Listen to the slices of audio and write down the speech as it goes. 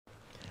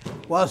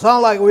Well, it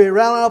sounded like we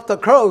ran off the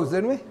crows,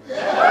 didn't we?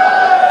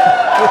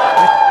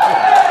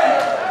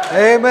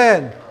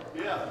 Amen.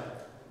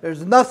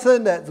 There's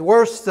nothing that's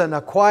worse than a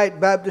quiet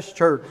Baptist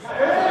church.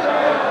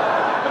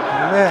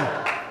 Amen.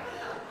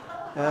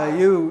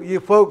 You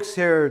folks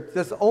here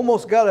just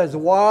almost got as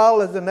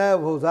wild as the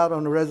Navajos out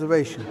on the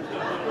reservation.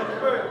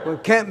 We're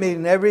camp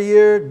meeting every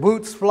year.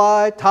 Boots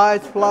fly,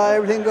 ties fly,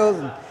 everything goes.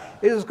 And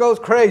it just goes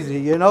crazy,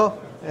 you know.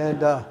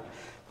 And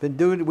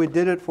we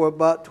did it for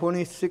about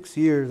 26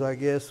 years, I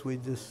guess. We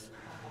just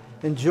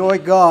enjoy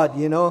God,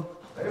 you know.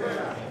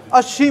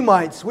 Us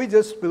Shemites, we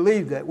just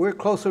believe that we're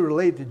closer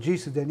related to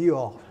Jesus than you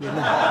all, you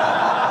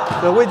know.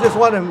 So we just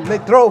want to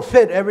throw a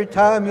fit every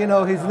time, you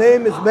know, his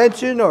name is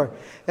mentioned or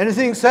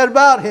anything said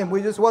about him.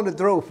 We just want to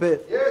throw a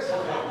fit.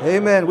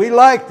 Amen. We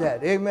like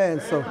that.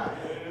 Amen. So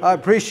I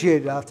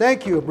appreciate it.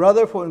 Thank you,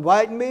 brother, for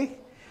inviting me.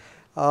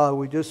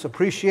 We just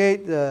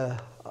appreciate the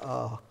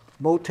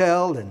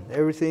motel and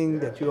everything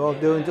that you all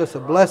doing. Just a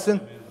blessing.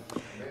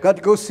 Got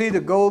to go see the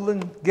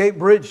Golden Gate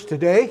Bridge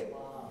today.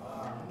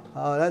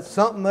 That's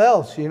something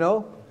else, you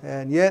know.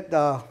 And yet,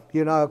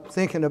 you know, I'm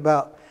thinking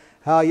about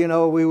how, you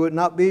know, we would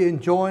not be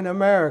enjoying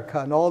America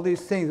and all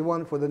these things.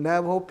 One for the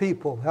Navajo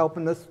people,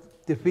 helping us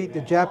defeat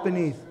the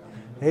Japanese.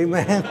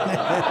 Amen.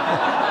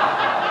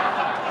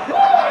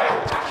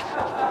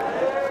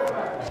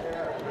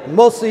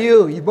 Most of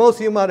you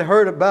might have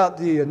heard about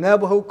the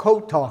Navajo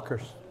code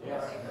talkers.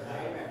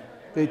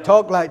 They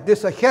talk like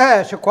this. He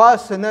said,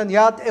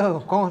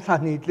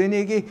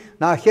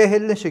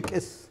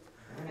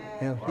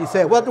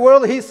 what the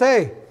world did he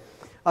say?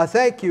 I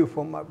thank you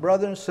for my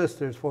brothers and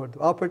sisters for the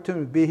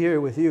opportunity to be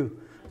here with you,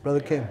 Brother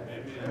Kim.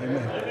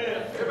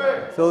 Amen.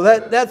 So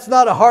that's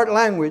not a hard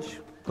language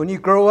when you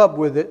grow up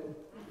with it.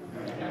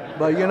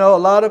 But, you know, a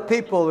lot of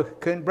people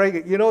couldn't break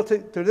it. You know, to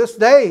this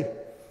day,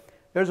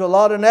 there's a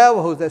lot of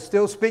Navajos that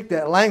still speak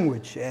that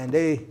language. And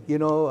they, you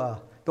know,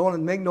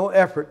 don't make no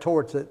effort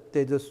towards it.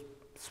 They just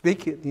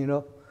speak it, you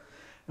know.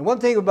 And one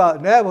thing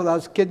about Navajo, I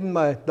was kidding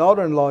my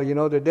daughter-in-law, you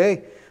know,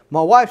 today.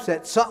 My wife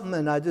said something,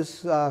 and I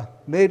just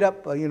made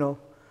up, you know.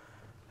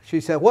 She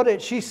said, what did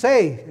she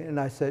say? And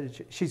I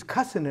said, she's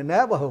cussing in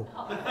Navajo.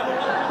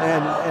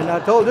 and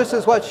I told her, this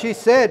is what she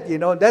said, you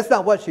know. That's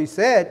not what she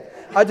said.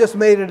 I just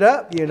made it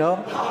up, you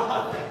know.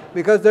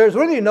 Because there's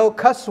really no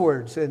cuss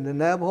words in the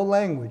Navajo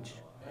language.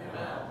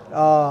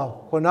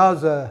 When I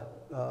was a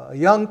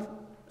young,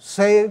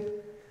 saved,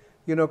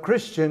 you know,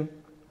 Christian,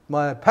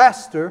 my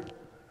pastor,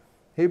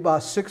 he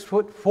about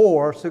 6'4",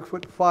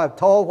 6'5",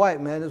 tall white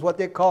man is what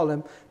they call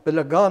him.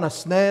 Bilagana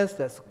Snez,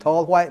 that's a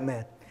tall white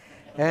man.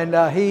 And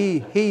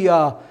he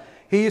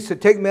used to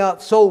take me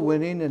out soul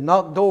winning and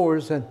knock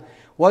doors. And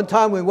one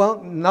time we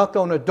went and knocked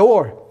on a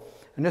door.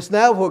 And this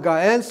Navajo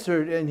guy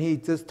answered, and he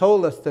just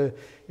told us to,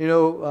 you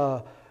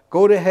know,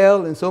 go to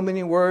hell in so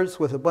many words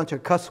with a bunch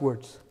of cuss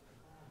words.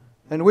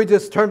 And we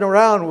just turned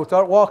around and we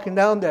started walking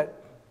down that,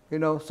 you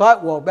know,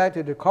 sidewalk back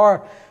to the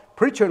car.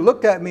 Preacher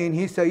looked at me and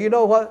he said, you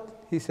know what?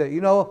 He said, you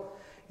know,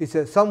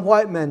 some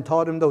white man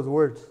taught him those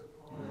words.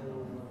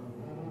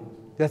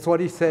 That's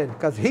what he said.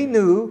 Because he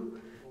knew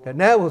that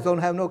Navajos don't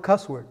have no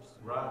cuss words.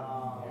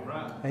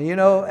 Right. And, you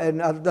know,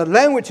 and the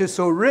language is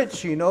so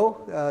rich, you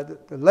know.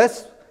 The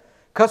less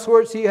cuss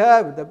words you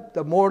have,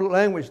 the more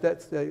language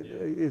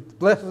it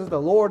blesses the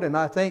Lord. And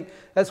I think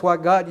that's why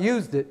God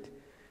used it,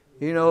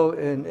 you know,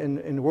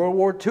 in World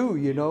War II,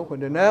 you know, when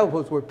the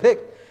Navajos were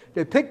picked.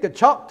 They picked the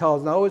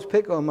Choctaws, and I always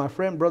pick on my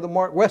friend, Brother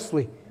Mark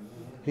Wesley.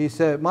 He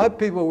said, my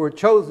people were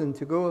chosen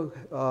to go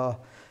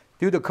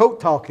do the coat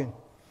talking.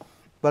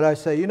 But I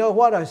said, you know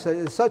what? I said,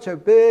 it's such a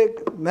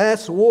big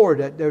mass war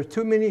that there's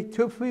too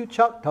few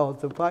Choctaws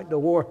to fight the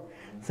war.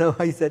 So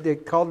he said they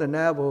called the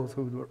Navajos,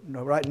 who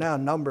right now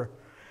number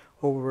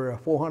over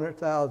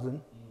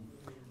 400,000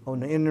 on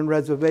the Indian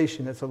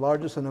reservation. It's the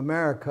largest in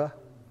America.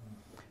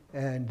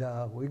 And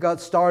we got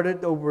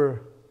started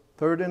over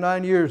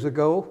 39 years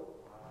ago.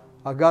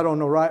 I got on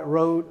the right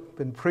road,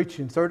 been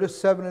preaching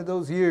 37 of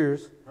those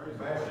years,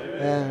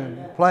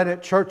 and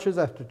planted churches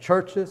after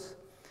churches.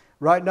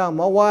 Right now,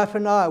 my wife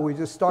and I, we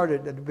just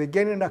started, at the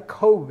beginning of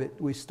COVID,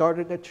 we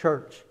started a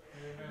church.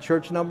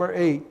 Church number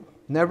 8.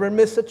 Never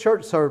missed a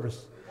church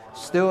service.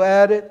 Still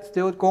at it,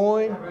 still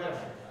going.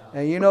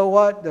 And you know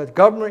what? The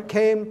government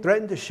came,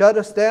 threatened to shut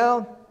us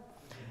down.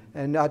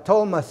 And I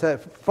told them, I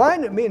said,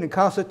 find me in the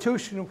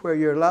Constitution where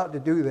you're allowed to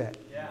do that.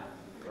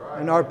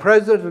 And our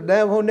president of the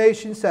Navajo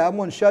Nation said, I'm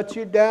going to shut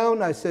you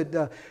down. I said,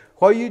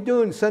 what are you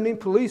doing sending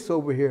police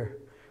over here?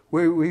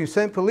 We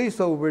sent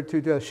police over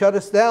to shut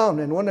us down.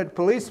 And one of the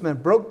policemen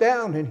broke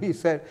down and he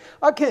said,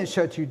 I can't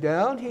shut you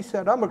down. He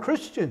said, I'm a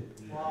Christian.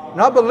 And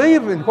I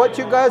believe in what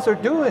you guys are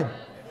doing.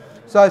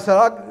 So I said,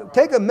 I'll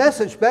take a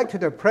message back to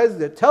the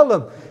president. Tell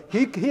him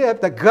he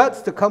had the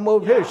guts to come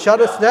over here, shut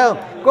us down.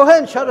 Go ahead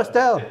and shut us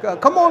down.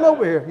 Come on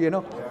over here, you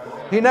know.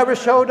 He never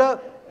showed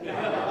up.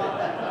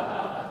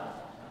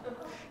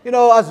 You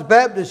know, as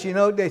Baptists, you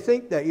know, they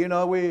think that, you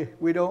know,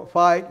 we don't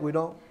fight, we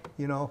don't,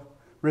 you know,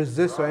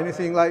 resist or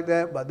anything like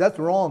that, but that's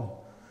wrong.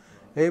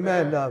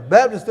 Amen.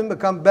 Baptists didn't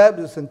become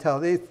Baptists until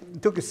they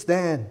took a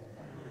stand.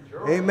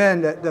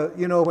 Amen.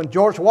 When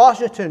George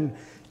Washington,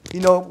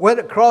 went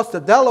across the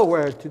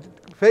Delaware to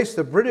face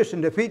the British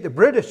and defeat the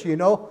British, he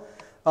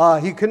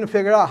couldn't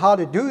figure out how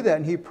to do that.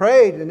 And he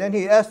prayed, and then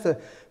he asked the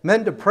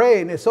men to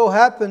pray. And it so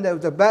happened that it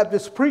was a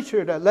Baptist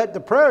preacher that led the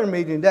prayer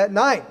meeting that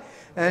night.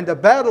 And the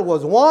battle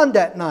was won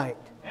that night.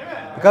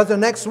 Amen. Because the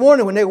next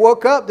morning when they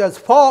woke up, there's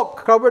fog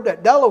covered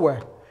at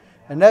Delaware.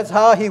 And that's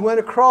how he went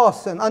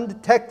across and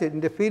undetected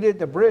and defeated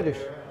the British.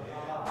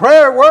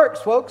 Prayer works,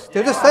 folks.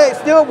 To this day, it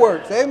still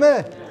works.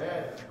 Amen.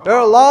 There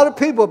are a lot of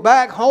people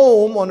back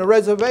home on the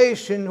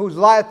reservation whose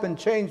life been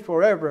changed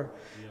forever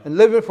and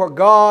living for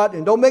God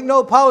and don't make no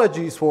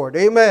apologies for it.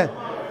 Amen.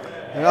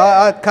 And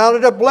I count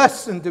it a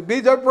blessing to be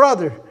their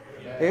brother.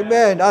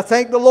 Amen. I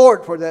thank the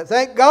Lord for that.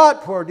 Thank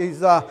God for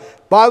these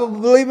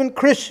Bible-believing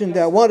Christians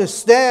that want to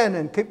stand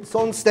and keep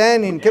on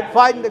standing, keep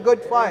fighting the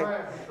good fight.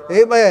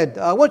 Amen.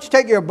 I want you to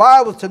take your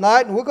Bibles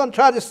tonight, and we're going to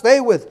try to stay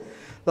with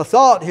the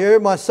thought here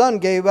my son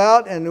gave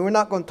out, and we're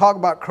not going to talk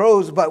about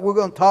crows, but we're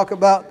going to talk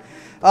about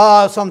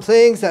some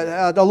things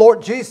that the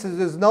Lord Jesus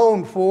is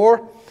known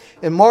for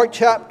in Mark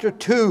chapter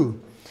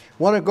 2.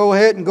 I want to go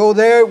ahead and go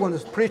there. I want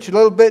to preach a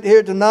little bit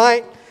here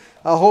tonight.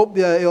 I hope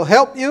it'll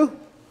help you.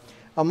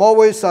 I'm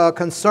always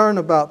concerned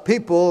about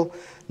people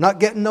not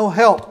getting no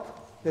help.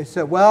 They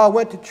said, well, I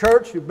went to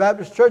church, your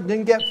Baptist church,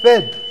 didn't get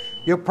fed.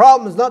 Your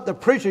problem is not the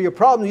preacher. Your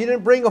problem is you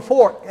didn't bring a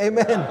fork.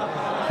 Amen.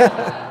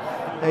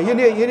 And you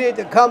need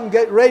to come and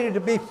get ready to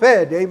be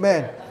fed.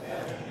 Amen.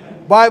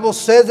 Bible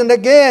says, and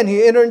again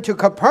he entered into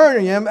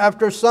Capernaum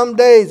after some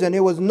days, and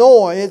it was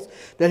noise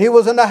that he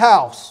was in the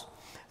house.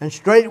 And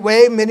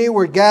straightway many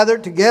were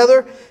gathered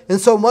together,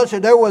 insomuch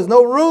that there was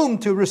no room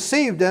to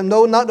receive them,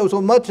 no, not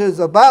so much as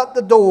about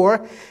the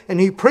door. And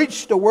he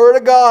preached the word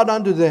of God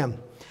unto them.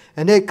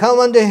 And they come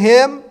unto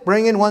him,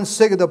 bringing one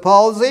sick of the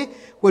palsy,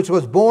 which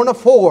was born of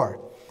 4.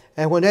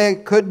 And when they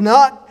could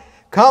not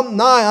come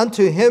nigh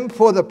unto him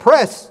for the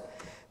press,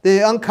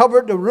 they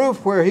uncovered the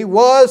roof where he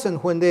was,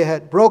 and when they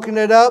had broken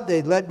it up,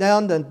 they let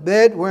down the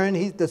bed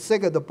wherein the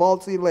sick of the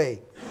palsy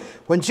lay.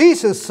 When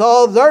Jesus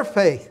saw their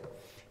faith,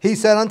 he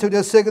said unto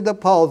the sick of the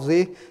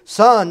palsy,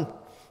 Son,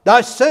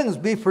 thy sins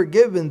be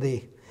forgiven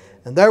thee.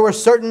 And there were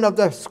certain of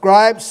the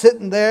scribes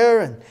sitting there,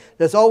 and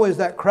there's always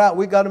that crowd.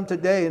 We got them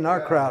today in our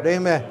crowd.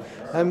 Amen.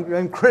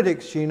 And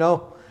critics,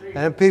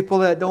 and people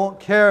that don't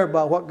care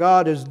about what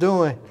God is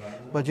doing.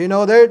 But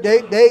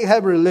they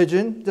have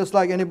religion just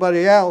like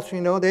anybody else.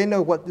 They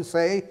know what to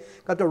say,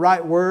 got the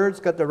right words,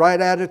 got the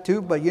right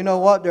attitude. But you know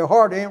what? Their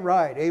heart ain't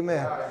right.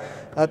 Amen.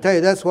 I tell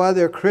you, that's why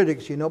they're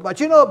critics.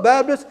 But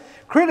Baptists,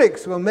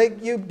 critics will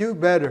make you do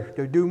better,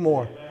 to do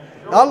more.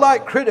 I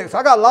like critics.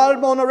 I got a lot of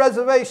them on the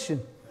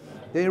reservation.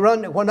 They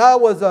run. When I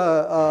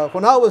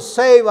was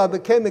saved, I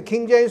became a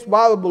King James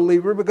Bible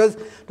believer because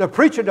the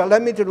preacher that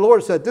led me to the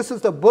Lord said, "This is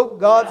the book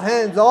God's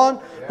hands on.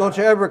 Don't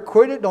you ever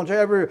quit it. Don't you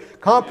ever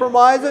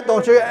compromise it.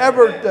 Don't you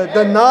ever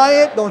deny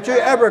it. Don't you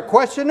ever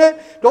question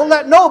it. Don't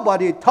let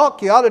nobody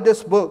talk you out of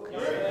this book."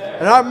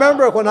 And I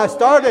remember when I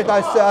started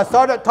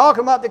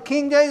talking about the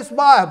King James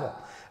Bible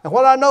and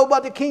what I know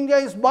about the King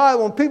James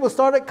Bible, and people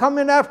started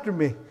coming after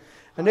me.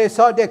 And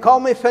they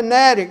called me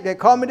fanatic. They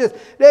called me this.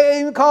 They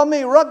even called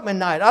me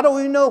Ruckmanite. I don't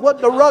even know what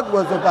the rug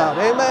was about.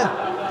 Amen.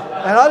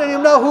 And I didn't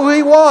even know who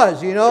he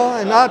was, And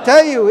I'll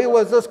tell you, it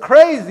was just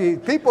crazy.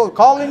 People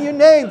calling you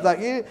names. Like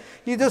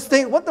you just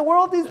think, what the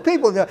world these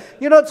people do?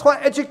 It's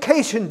what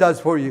education does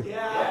for you.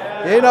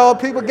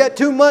 People get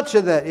too much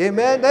of that.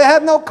 Amen. They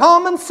have no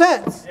common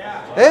sense.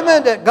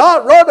 Amen. That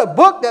God wrote a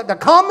book that the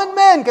common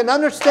man can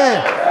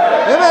understand.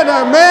 Amen.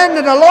 A man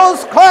in the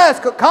lowest class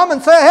could come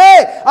and say,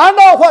 hey, I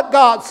know what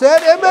God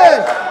said.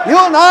 Amen. You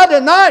and I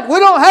tonight, we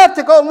don't have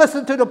to go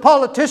listen to the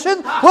politicians.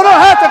 We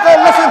don't have to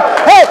go listen.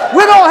 Hey,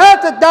 we don't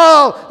have to dial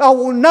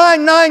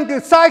 99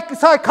 to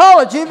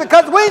psychology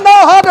because we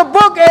know how the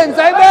book ends.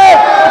 Amen.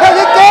 Because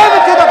he gave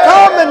it to the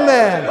common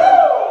man.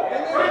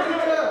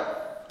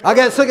 I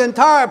get sick and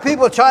tired of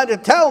people trying to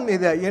tell me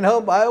that,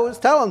 but I always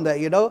tell them that,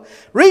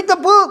 read the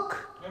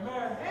book.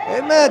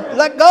 Amen.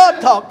 Let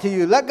God talk to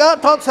you. Let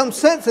God talk some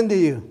sense into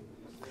you.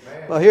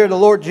 Well, here the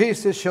Lord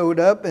Jesus showed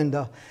up,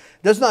 and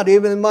that's not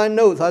even in my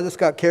notes. I just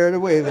got carried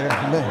away there.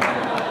 Amen.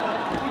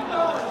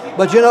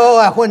 But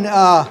when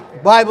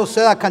Bible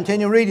said, I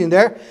continue reading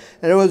there,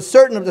 and there was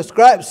certain of the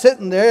scribes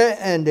sitting there,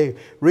 and they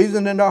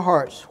reasoned in their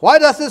hearts, why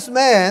does this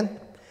man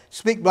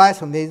speak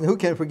blasphemies, and who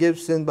can forgive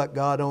sin but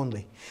God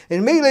only? And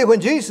immediately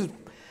when Jesus,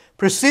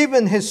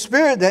 perceiving his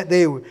spirit that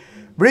they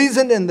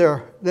reasoned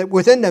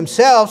within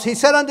themselves, he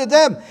said unto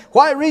them,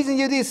 why reason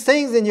you these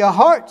things in your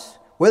hearts?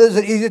 Whether is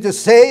it easier to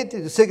say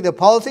to the sick of the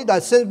palsy, thy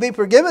sins be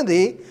forgiven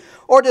thee,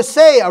 or to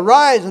say,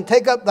 arise and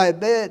take up thy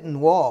bed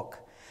and walk?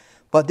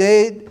 But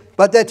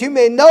that you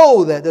may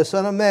know that the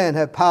Son of Man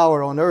hath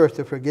power on earth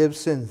to forgive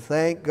sins.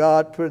 Thank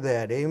God for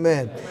that.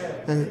 Amen.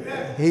 And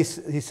he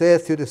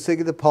saith to the sick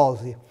of the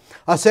palsy,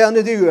 I say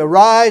unto thee,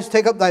 arise,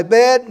 take up thy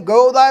bed, and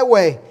go thy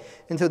way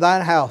into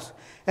thine house.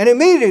 And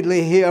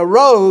immediately he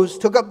arose,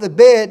 took up the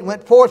bed, and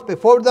went forth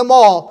before them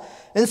all,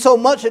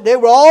 insomuch that they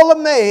were all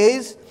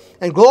amazed,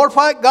 and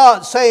glorified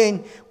God,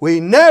 saying, we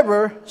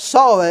never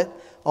saw it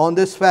on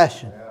this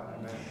fashion.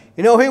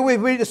 You know, here we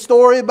read a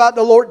story about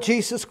the Lord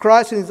Jesus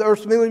Christ and His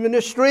earthly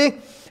ministry.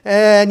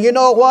 And you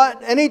know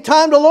what?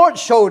 Anytime the Lord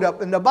showed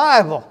up in the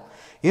Bible,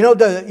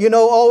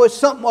 always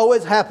something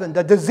always happened.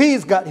 The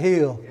disease got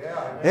healed.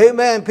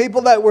 Amen.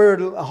 People that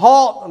were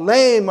halt,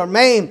 lame, or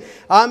maimed,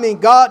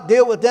 God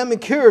dealt with them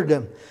and cured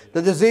them.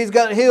 The disease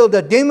got healed.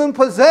 The demon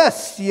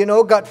possessed,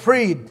 got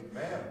freed.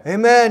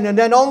 Amen. And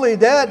then only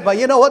that, but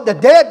you know what? The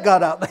dead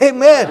got up.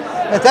 Amen.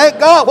 And thank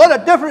God, what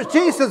a difference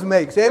Jesus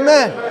makes.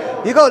 Amen.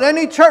 You go to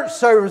any church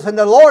service and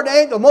the Lord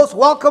ain't the most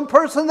welcome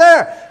person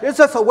there. It's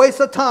just a waste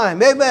of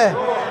time. Amen.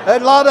 A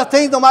lot of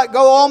things that might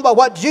go on, but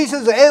what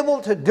Jesus is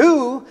able to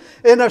do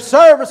in a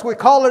service, we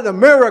call it a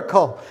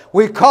miracle.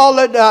 We call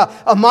it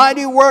a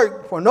mighty work.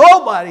 For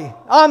nobody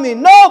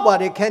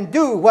can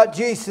do what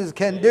Jesus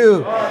can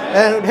do.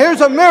 And here's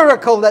a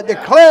miracle that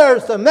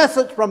declares the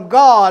message from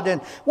God.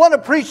 And I want to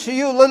preach to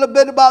you a little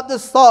bit about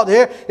this thought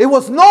here. It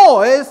was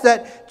noise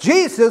that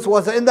Jesus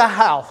was in the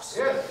house.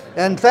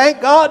 And thank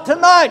God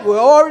tonight, we've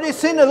already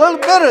seen a little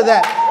bit of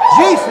that.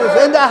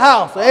 Jesus in the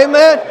house.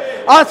 Amen.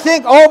 I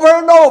think over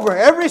and over,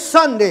 every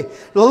Sunday,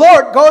 the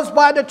Lord goes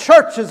by the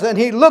churches and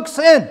He looks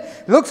in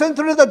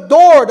through the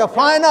door to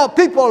find out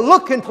people are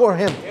looking for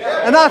Him.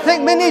 And I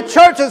think many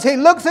churches, He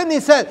looks in and He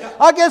said,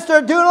 I guess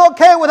they're doing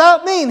okay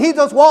without me. And He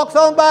just walks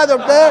on by them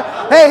there.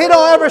 Hey, He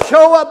don't ever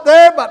show up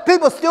there, but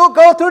people still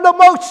go through the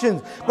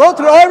motions, go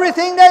through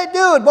everything they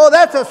do. And boy,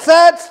 that's a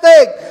sad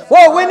state.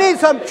 Well, we need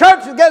some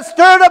churches to get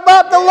stirred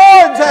about the Lord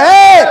and say,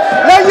 hey,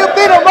 let you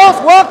be the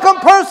most welcome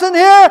person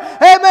here.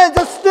 Amen.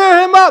 Just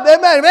stir him up.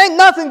 Amen. If ain't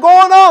nothing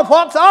going on,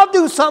 folks, I'll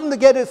do something to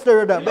get it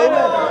stirred up. Amen.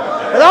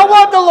 And I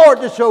want the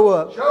Lord to show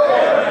up.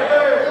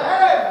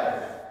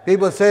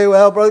 People say,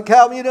 well, Brother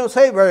Calvin, you don't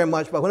say very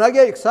much. But when I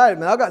get excited,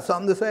 man, I got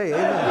something to say.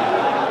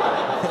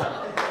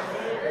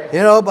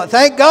 Amen. But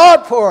thank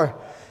God for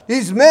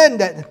these men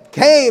that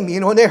came,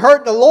 when they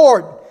heard the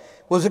Lord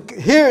was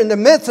here in the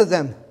midst of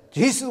them.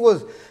 Jesus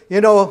was,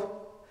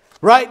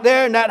 right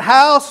there in that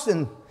house.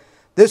 And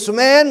this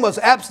man was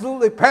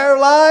absolutely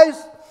paralyzed.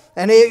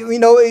 And it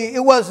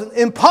was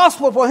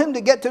impossible for him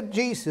to get to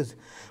Jesus.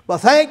 But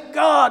thank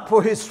God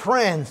for his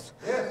friends.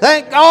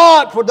 Thank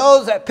God for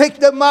those that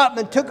picked him up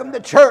and took him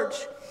to church.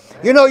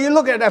 You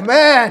look at a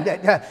man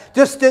that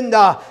just didn't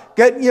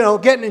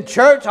getting in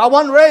church. I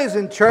wasn't raised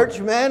in church,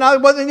 man. I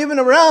wasn't even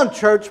around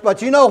church.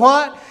 But you know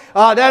what?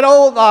 That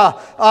old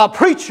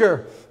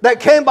preacher that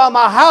came by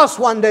my house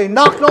one day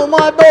knocked on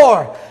my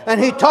door. And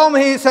he told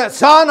me, he said,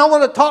 son, I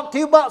want to talk to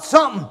you about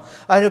something.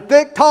 And a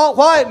big, tall,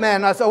 white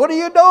man. I said, what are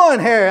you doing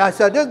here? I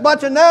said, there's a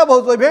bunch of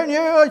nabos live here and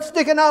you're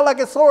sticking out like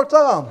a sore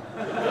thumb.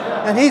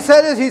 And he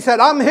said,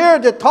 I'm here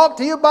to talk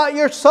to you about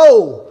your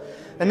soul.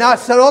 And I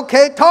said,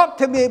 okay, talk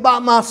to me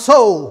about my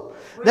soul.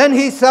 Then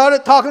he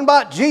started talking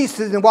about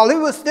Jesus. And while he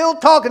was still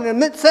talking in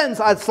mid-sentence,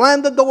 I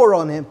slammed the door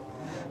on him.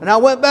 And I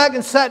went back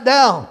and sat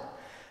down.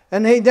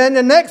 And then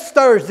the next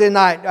Thursday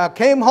night, I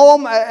came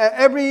home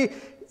every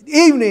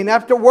evening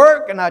after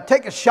work. And I'd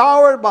take a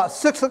shower about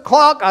 6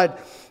 o'clock. I'd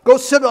go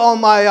sit on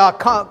my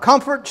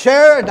comfort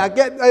chair, and I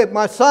get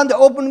my son to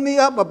open me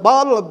up a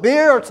bottle of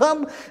beer or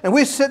something, and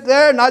we sit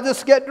there, and I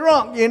just get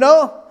drunk,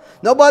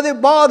 Nobody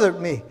bothered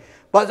me.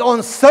 But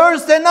on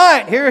Thursday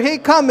night, here he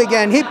come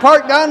again. He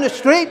parked down the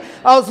street.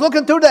 I was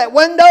looking through that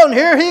window, and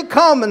here he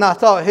come, and I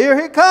thought,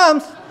 here he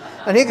comes.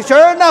 And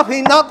sure enough,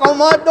 he knocked on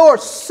my door,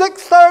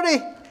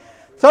 6:30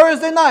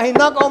 Thursday night. He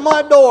knocked on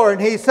my door, and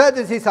he said,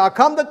 I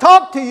come to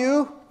talk to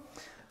you.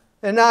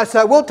 And I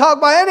said, we'll talk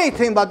about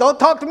anything, but don't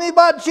talk to me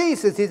about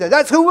Jesus. He said,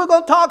 that's who we're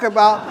going to talk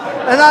about.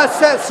 And I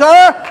said,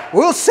 sir,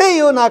 we'll see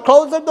you. And I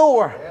closed the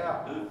door.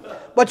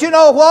 But you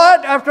know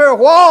what? After a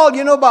while,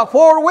 about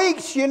 4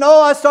 weeks,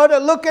 I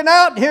started looking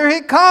out. And here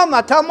he come.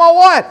 I tell my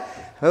wife,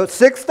 it's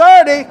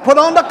 6:30. Put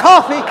on the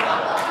coffee.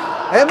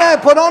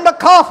 Amen. Put on the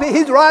coffee.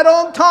 He's right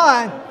on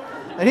time.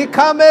 And he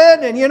come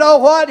in, and you know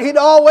what? He'd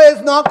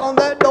always knock on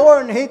that door.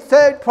 And he'd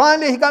say,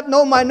 finally, he got to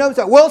know my name. He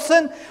said,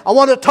 Wilson, I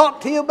want to talk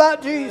to you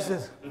about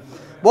Jesus.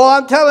 Boy,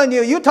 I'm telling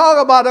you, you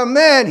talk about a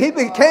man, he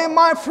became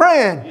my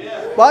friend.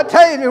 But I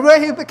tell you, the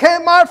way he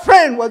became my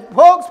friend was,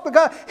 folks,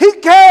 because he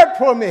cared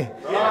for me.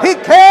 He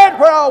cared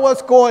where I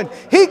was going.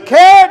 He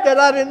cared that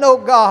I didn't know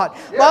God.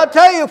 But I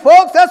tell you,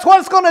 folks, that's what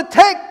it's going to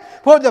take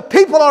for the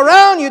people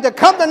around you to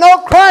come to know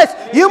Christ.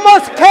 You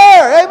must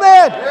care.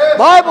 Amen.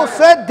 Bible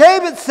said,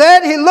 David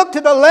said, he looked to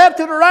the left,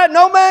 to the right.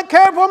 No man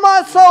cared for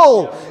my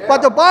soul.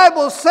 But the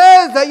Bible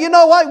says that, you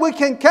know what? We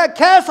can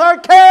cast our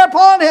care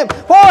upon him,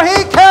 for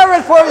he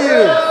careth for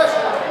you.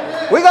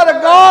 We got a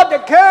God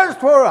that cares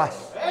for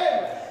us.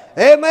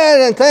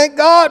 Amen. And thank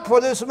God for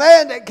this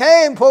man that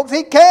came, folks.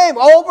 He came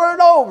over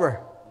and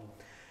over.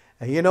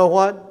 And you know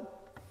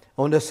what?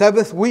 On the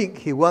 7th week,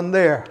 he wasn't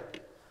there.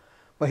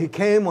 But he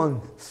came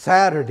on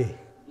Saturday.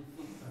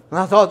 And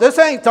I thought, this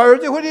ain't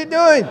Thursday. What are you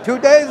doing? 2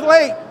 days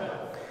late.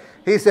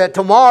 He said,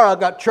 tomorrow I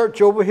got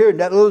church over here in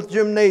that little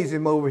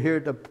gymnasium over here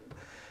at the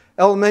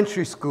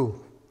elementary school.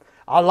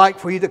 I'd like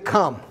for you to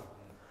come.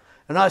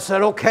 And I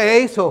said,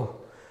 okay.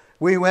 So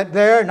we went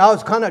there, and I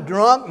was kind of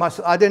drunk.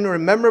 I didn't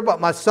remember, but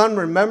my son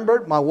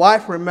remembered. My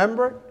wife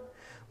remembered.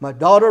 My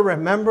daughter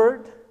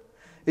remembered.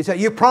 He said,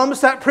 you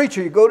promised that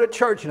preacher you go to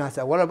church. And I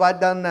said, what have I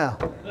done now?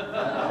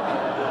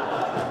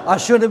 I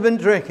should have been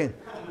drinking.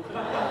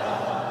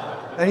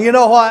 And you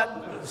know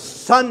what?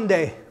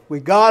 Sunday, we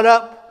got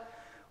up.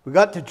 We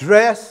got to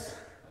dress.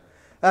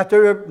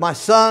 After my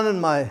son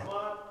and my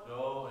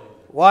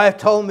wife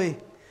told me,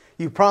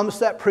 you promised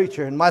that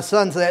preacher. And my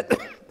son said,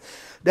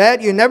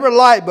 Dad, you never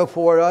lied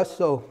before us,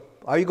 so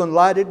are you going to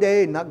lie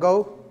today and not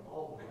go?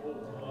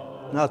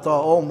 And I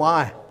thought, oh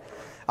my,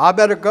 I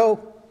better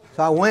go.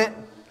 So I went,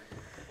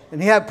 and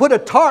he had put a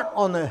tarp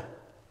on the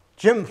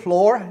gym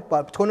floor,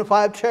 about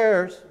 25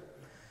 chairs.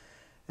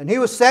 And he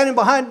was standing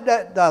behind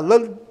that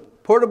little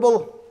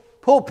portable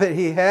pulpit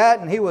he had,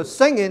 and he was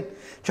singing,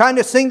 trying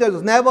to sing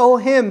those Navajo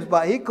hymns,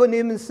 but he couldn't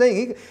even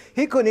sing.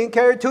 He couldn't even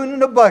carry a tune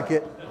in a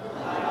bucket.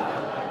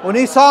 When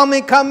he saw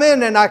me come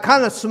in and I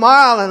kind of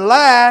smiled and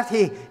laughed,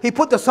 he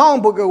put the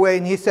songbook away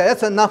and he said,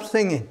 that's enough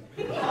singing.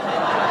 He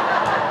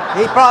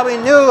probably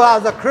knew I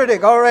was a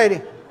critic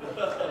already.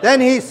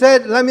 Then he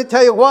said, let me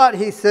tell you what,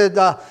 he said,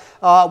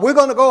 we're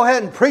going to go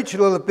ahead and preach a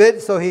little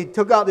bit. So he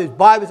took out his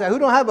Bible and said, who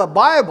don't have a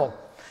Bible?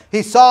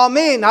 He saw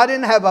me and I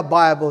didn't have a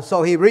Bible.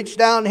 So he reached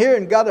down here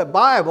and got a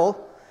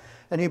Bible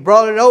and he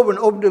brought it over and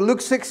opened to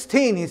Luke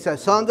 16. He said,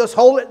 son, just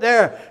hold it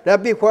there.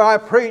 That'll be where I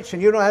preach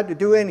and you don't have to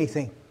do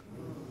anything.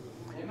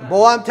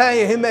 Boy, I'm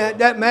telling you,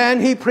 that man,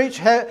 he preached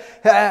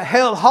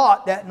hell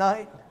hot that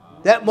night.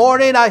 That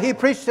morning, he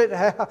preached it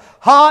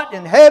hot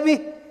and heavy.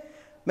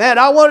 Man,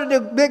 I wanted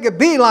to make a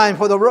beeline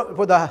for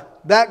the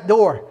back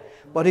door.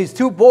 But these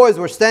two boys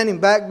were standing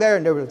back there,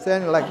 and they were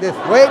standing like this,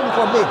 waiting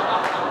for me.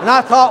 And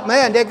I thought,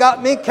 man, they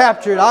got me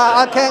captured.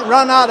 I can't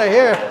run out of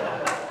here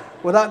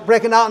without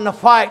breaking out in a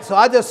fight. So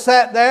I just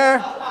sat there.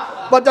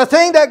 But the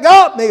thing that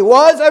got me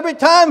was every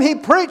time he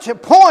preached a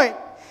point,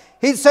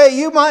 he'd say,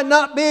 you might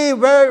not be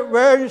very,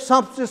 very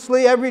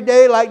sumptuously every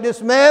day like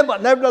this man,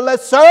 but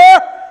nevertheless, sir,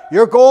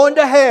 you're going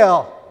to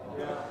hell.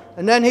 Yeah.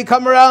 And then he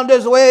come around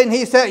this way and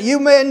he said, you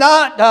may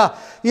not,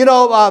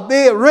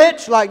 be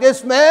rich like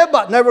this man,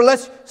 but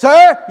nevertheless,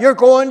 sir, you're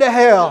going to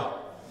hell.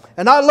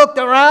 And I looked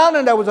around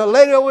and there was a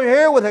lady over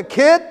here with a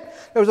kid.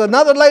 There was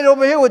another lady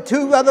over here with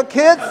two other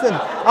kids. And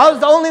I was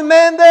the only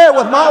man there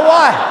with my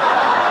wife.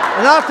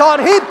 And I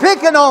thought, he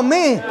picking on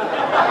me.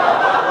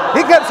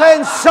 He kept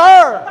saying,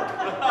 sir.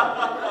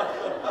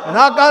 And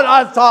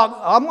I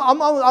thought,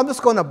 I'm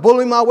just going to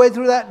bully my way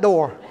through that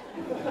door.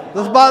 It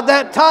was about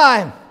that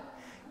time.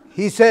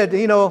 He said,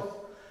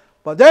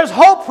 but there's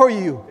hope for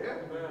you.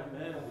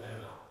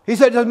 He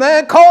said, the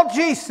man called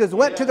Jesus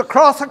went to the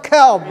cross of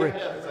Calvary.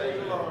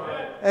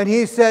 And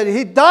he said,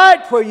 he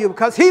died for you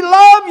because he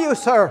loved you,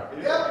 sir.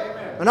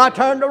 And I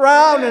turned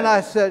around and I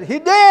said, he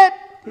did.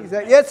 He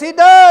said, yes, he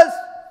does.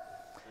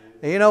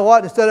 And you know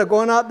what? Instead of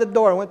going out the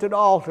door, I went to the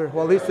altar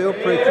while he's still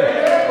preaching.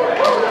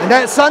 And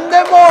that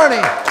Sunday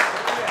morning,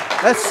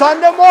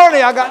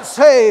 I got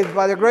saved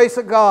by the grace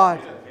of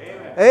God.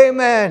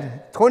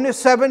 Amen.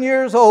 27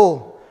 years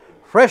old,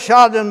 fresh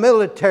out of the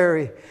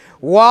military,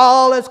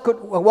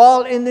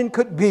 wild Indian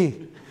could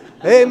be.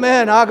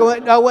 Amen. I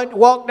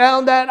walked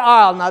down that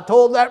aisle and I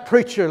told that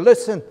preacher,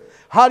 listen,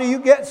 how do you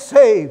get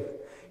saved?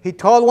 He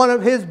told one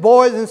of his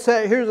boys and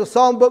said, here's a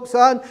songbook,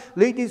 son.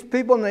 Lead these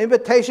people in the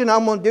invitation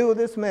I'm going to do with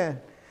this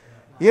man.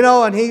 And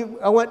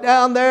I went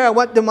down there, I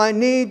went to my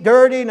knee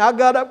dirty, and I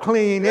got up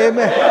clean.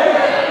 Amen.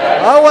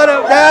 I went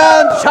up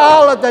down,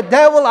 child of the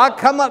devil, I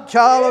come up,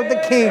 child of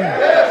the king.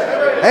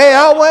 Hey,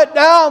 I went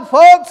down,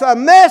 folks, I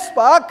missed,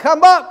 but I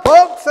come up,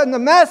 folks, in the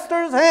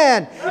master's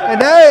hand.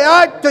 And hey,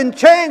 I've been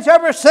changed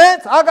ever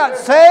since. I got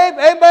saved,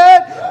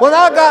 amen. When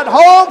I got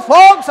home,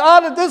 folks,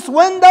 out of this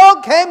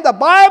window came the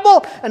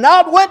Bible, and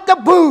out went the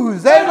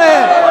booze,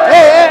 amen.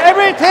 Hey,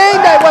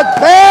 everything that was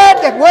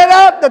bad that went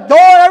out the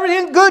door,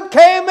 everything good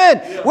came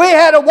in. We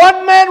had a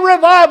one-man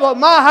revival at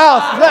my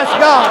house, bless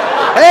God.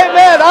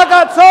 Amen. I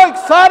got so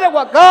excited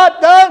what God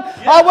done.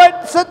 I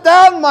went to sit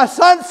down, my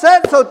son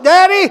said, so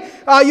Daddy,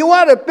 you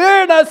want a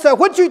beer? And I said,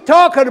 what you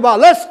talking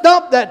about? Let's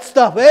dump that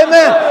stuff.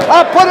 Amen.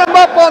 I put him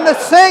up on the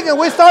sink and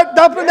we start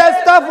dumping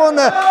that stuff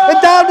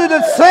down to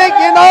the sink,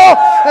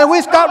 and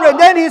we start.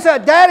 Then he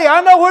said, Daddy, I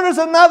know where there's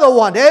another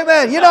one.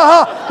 Amen. You know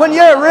how when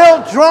you're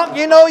real drunk,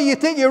 you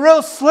think you're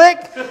real slick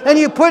and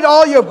you put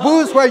all your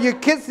booze where your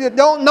kids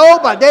don't know,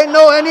 but they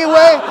know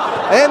anyway.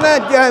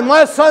 Amen. And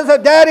my son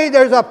said, Daddy,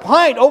 there's a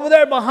pint over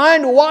there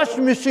behind the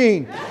washing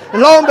machine.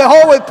 And lo and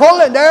behold, we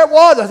pulled it, and there it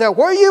was. I said,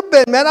 where you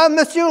been, man? I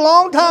missed you a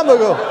long time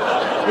ago.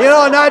 And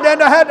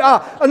then I had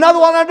another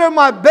one under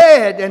my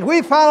bed, and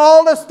we found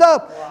all this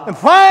stuff. And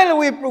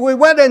finally, we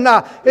went and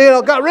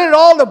got rid of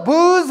all the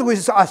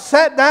booze. I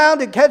sat down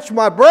to catch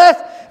my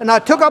breath, and I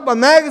took up a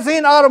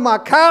magazine out of my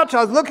couch.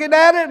 I was looking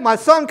at it. My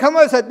son came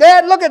up and said,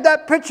 Dad, look at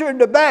that picture in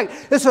the back.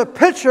 It's a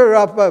picture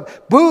of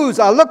booze.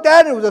 I looked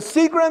at it. It was a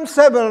Seagram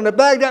 7 on the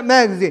back of that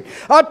magazine.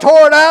 I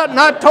tore it out, and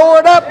I tore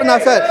it up, and I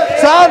said,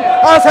 son,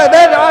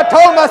 I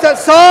told him, I said,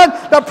 son,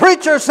 the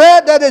preacher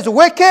said that it's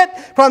wicked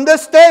from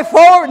this day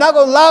forward. We're not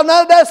going to allow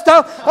none of that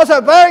stuff. I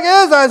said, there it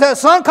is. I said,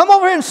 son, come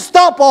over here and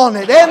stomp on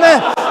it.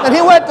 Amen. And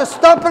he went to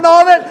stomping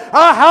on it.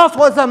 Our house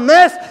was a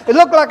mess. It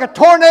looked like a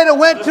tornado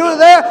went through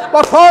there.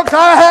 But folks,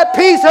 I had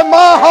peace in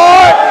my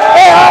heart.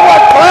 Hey, I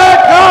was glad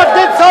God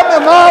did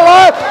something in my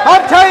life.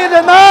 I'm telling you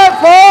tonight,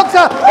 folks,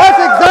 that's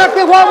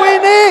exactly what we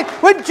need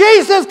when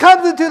Jesus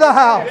comes into the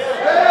house.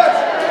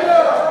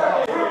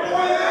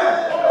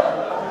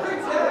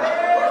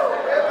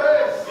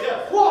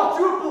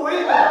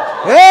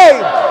 Hey,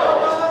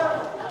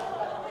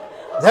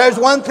 there's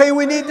one thing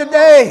we need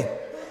today.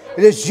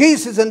 It is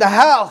Jesus in the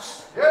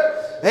house.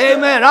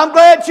 Amen. I'm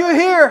glad you're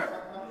here.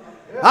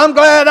 I'm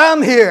glad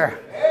I'm here.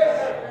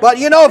 But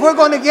you know, if we're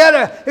going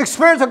to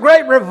experience a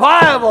great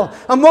revival,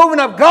 a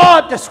movement of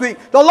God this week,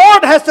 the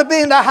Lord has to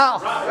be in the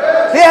house.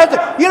 He has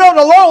to, you know,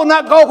 the Lord will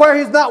not go where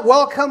He's not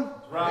welcome.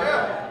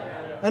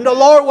 And the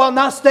Lord will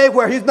not stay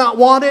where He's not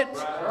wanted.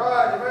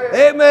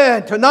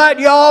 Amen. Tonight,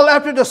 y'all,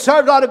 after the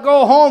service, ought to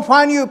go home,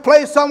 find you a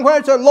place somewhere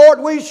and say, Lord,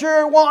 we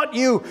sure want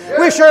you.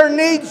 We sure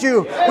need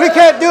you. We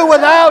can't do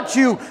without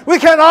you. We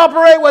can't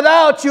operate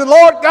without you.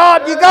 Lord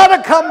God, you got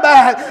to come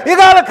back. You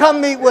got to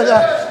come meet with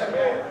us.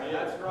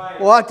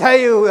 Well, I tell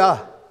you,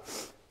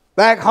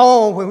 back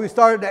home when we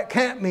started that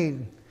camp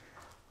meeting,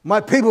 my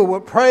people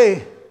would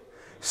pray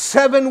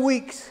 7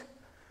 weeks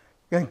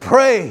and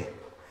pray.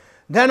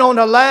 Then on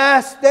the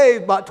last day,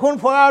 about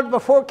 24 hours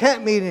before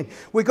camp meeting,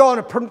 we go on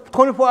a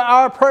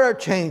 24-hour prayer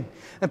chain.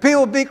 And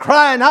people would be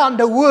crying out in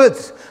the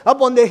woods,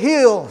 up on the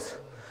hills.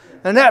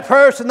 And that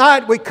first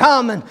night we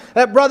come and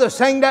that brother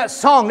sang that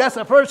song. That's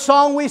the first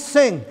song we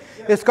sing.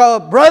 It's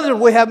called, Brethren,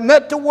 We Have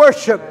Met to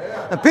Worship.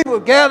 And people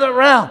gather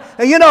around.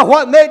 And you know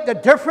what made the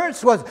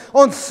difference was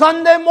on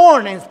Sunday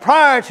mornings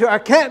prior to our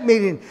camp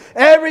meeting,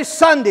 every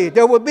Sunday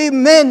there would be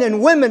men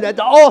and women at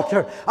the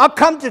altar. I'll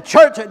come to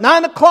church at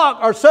 9 o'clock.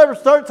 Our service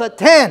starts at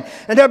 10.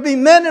 And there'll be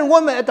men and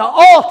women at the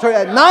altar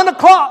at 9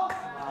 o'clock.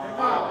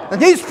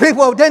 And these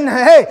people they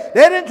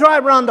didn't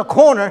drive around the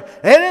corner.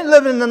 They didn't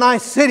live in the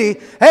nice city.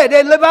 Hey,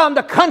 they live out in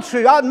the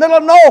country, out in the middle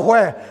of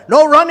nowhere.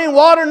 No running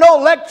water, no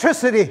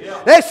electricity.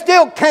 They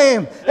still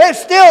came. They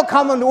still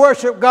coming to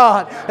worship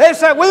God. They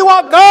said, we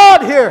want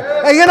God here.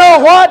 And you know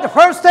what? The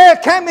first day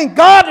of camping,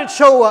 God would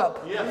show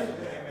up.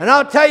 And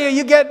I'll tell you,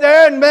 you get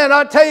there, and man,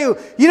 I'll tell you,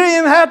 you didn't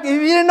even have to, if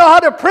you didn't know how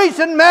to preach, it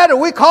didn't matter.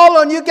 We call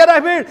on you, get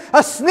up here,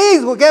 a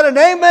sneeze will get an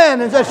amen,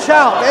 and just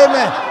shout,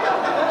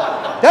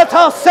 amen. That's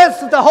how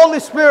sensitive the Holy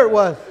Spirit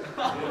was.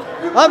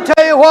 I'm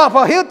telling you what,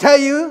 well, He'll tell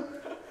you.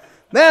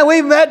 Man,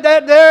 we've met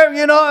that there,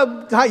 you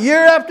know,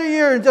 year after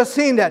year and just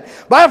seen that.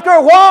 But after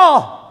a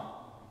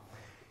while,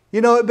 you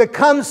know, it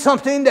becomes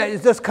something that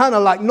is just kind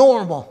of like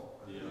normal.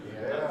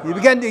 You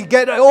begin to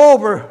get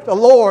over the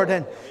Lord,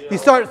 and you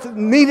start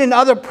meeting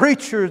other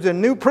preachers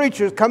and new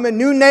preachers come in,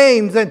 new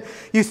names, and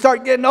you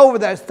start getting over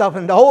that stuff,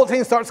 and the whole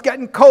thing starts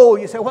getting cold.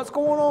 You say, what's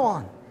going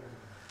on?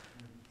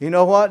 You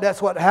know what?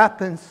 That's what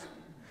happens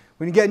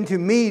when you get into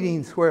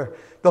meetings where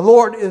the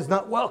Lord is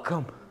not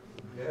welcome.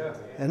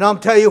 And I'm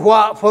telling you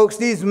what, folks,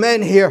 these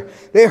men here,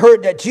 they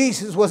heard that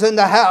Jesus was in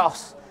the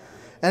house.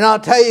 And I'll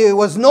tell you, it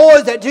was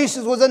noise that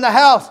Jesus was in the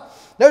house.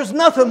 There's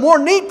nothing more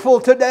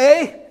needful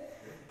today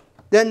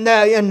than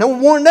and no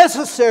more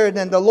necessary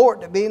than the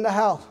Lord to be in the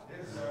house.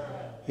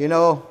 You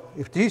know,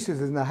 if Jesus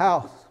is in the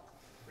house,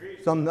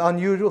 some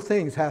unusual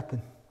things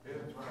happen.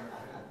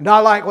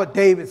 Not like what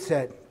David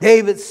said.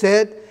 David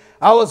said,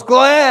 I was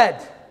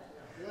glad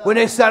when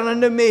they said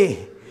unto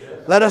me,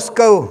 let us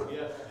go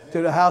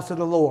to the house of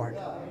the Lord.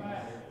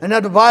 And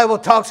then the Bible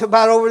talks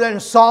about over there in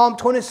Psalm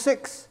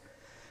 26,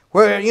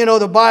 where, you know,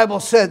 the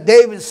Bible said,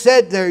 David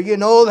said there, you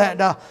know,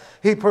 that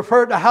he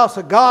preferred the house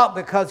of God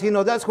because, you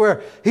know, that's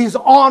where His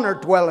honor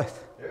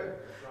dwelleth.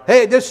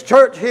 Hey, this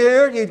church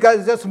here, you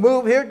guys just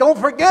move here. Don't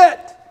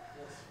forget,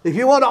 if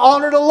you want to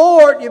honor the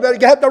Lord, you better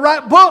get the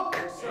right book.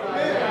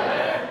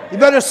 You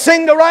better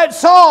sing the right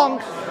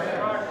songs.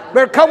 You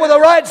better come with the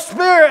right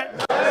spirit.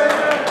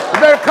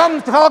 You better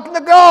come talking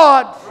to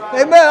God.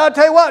 Amen. I'll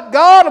tell you what,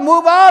 God will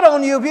move out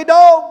on you if you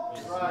don't.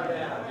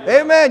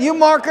 Amen. You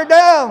mark her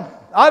down.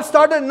 I've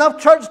started enough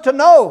church to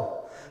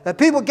know that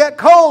people get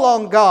cold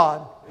on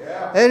God.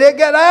 And they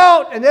get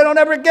out and they don't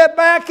ever get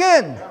back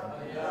in.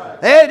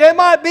 They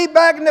might be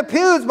back in the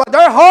pews, but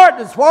their heart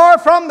is far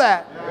from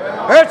that.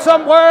 They're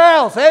somewhere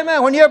else.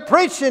 Amen. When you're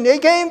preaching, you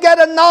can't even get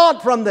a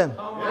nod from them.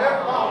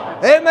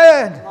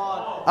 Amen.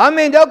 I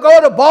mean, they'll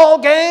go to ball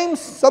games.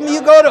 Some of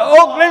you go to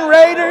Oakland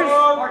Raiders,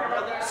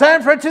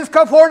 San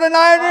Francisco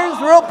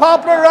 49ers, real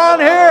popular around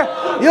here.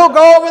 You'll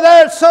go over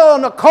there and sit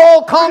on a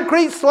cold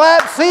concrete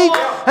slab seat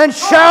and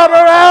shout her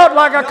out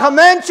like a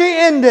Comanche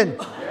Indian.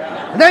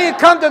 And then you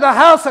come to the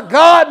house of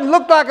God and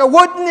look like a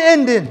wooden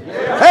Indian.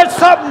 There's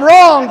something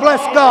wrong, bless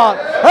God.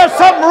 There's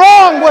something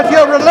wrong with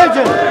your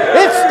religion.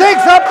 It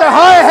stinks up to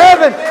high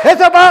heaven.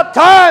 It's about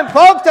time,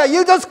 folks, that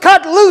you just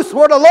cut loose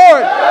for the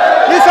Lord.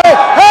 You say,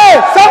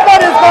 hey,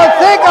 somebody's going to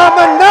think I'm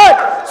a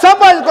nut.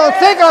 Somebody's going to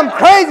think I'm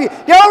crazy.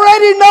 You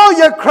already know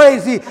you're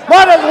crazy.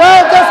 Might as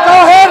well just go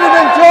ahead and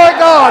enjoy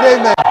God. God,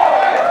 amen.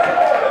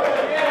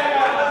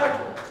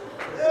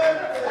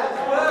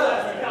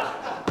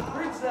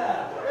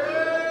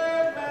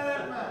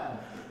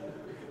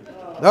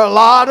 There are a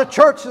lot of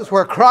churches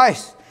where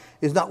Christ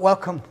is not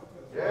welcome.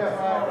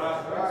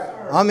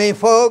 I mean,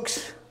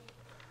 folks,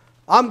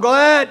 I'm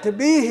glad to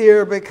be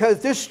here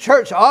because this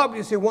church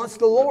obviously wants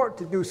the Lord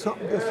to do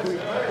something this week.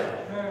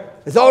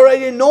 It's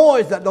already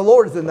noise that the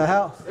Lord is in the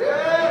house.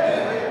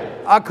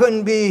 I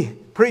couldn't be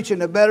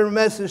preaching a better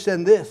message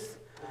than this.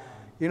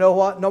 You know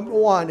what? Number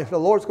one, if the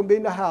Lord's going to be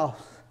in the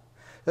house,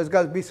 there's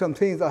got to be some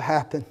things that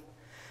happen.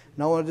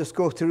 And I want to just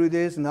go through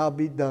this and I'll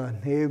be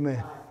done.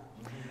 Amen.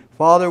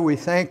 Father, we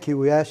thank you.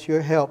 We ask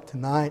your help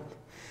tonight.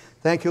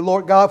 Thank you,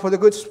 Lord God, for the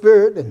good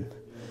spirit and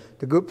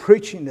the good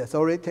preaching that's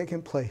already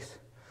taken place.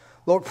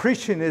 Lord,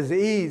 preaching is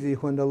easy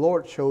when the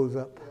Lord shows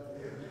up.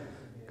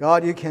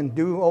 God, you can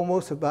do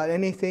almost about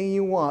anything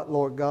you want,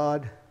 Lord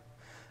God.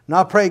 And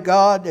I pray,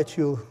 God, that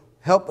you'll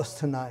help us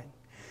tonight.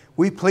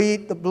 We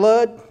plead the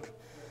blood,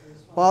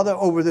 Father,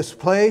 over this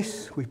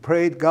place. We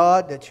prayed,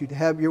 God, that you'd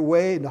have your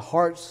way in the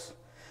hearts,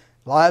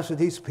 lives of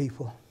these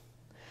people.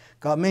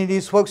 God, many of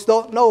these folks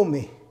don't know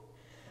me.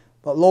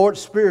 But Lord,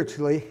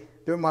 spiritually,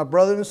 they're my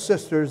brothers and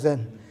sisters,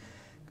 and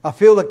I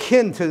feel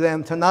akin to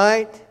them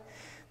tonight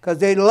because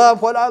they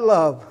love what I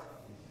love.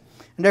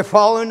 And they're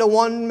following the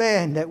one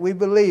man that we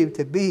believe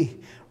to be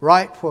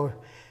right for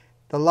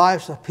the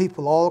lives of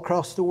people all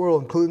across the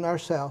world, including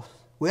ourselves.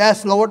 We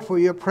ask, Lord, for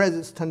your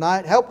presence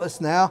tonight. Help us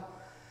now.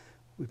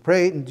 We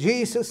pray in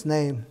Jesus'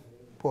 name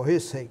for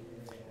his sake.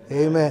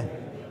 Amen.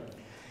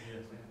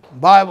 The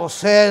Bible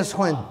says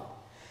when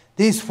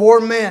these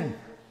 4 men,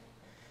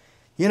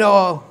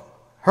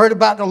 heard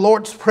about the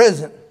Lord's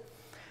presence,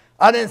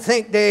 I didn't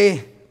think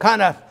they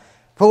kind of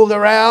fooled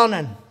around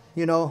and,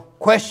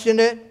 questioned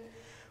it.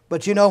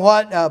 But you know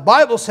what?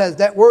 Bible says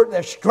that word,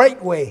 that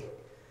straightway.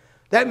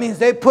 That means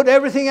they put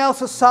everything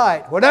else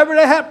aside. Whatever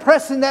they had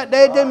pressing that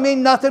day didn't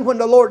mean nothing when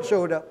the Lord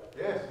showed up.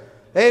 Yes.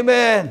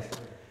 Amen.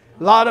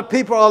 A lot of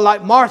people are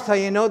like Martha,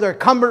 they're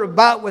cumbered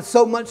about with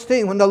so much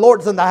thing when the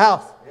Lord's in the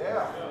house.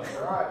 Yeah.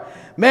 Right.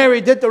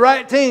 Mary did the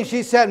right thing.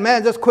 She said,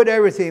 man, just quit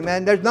everything,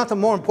 man. There's nothing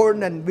more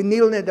important than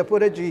kneeling at the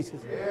foot of Jesus.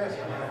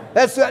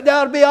 Yes. That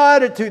ought to be our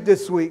attitude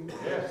this week.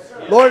 Yes.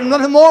 Lord,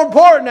 nothing more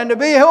important than to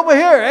be over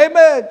here.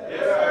 Amen.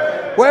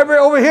 Yes. Wherever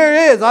over here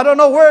is. I don't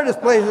know where this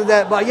place is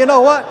at, but you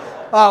know what?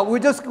 We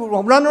just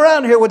run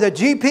around here with a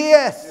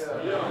GPS.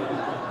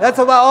 That's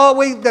about all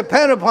we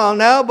depend upon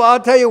now. But I'll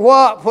tell you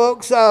what,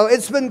 folks,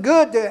 it's been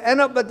good to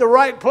end up at the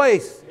right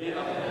place.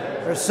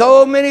 There's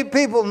so many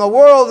people in the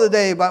world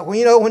today, but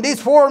when these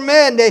 4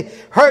 men, they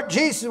heard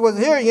Jesus was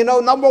here,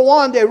 number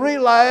one, they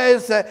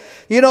realized that,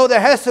 there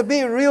has to be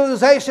a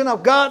realization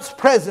of God's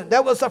presence.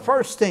 That was the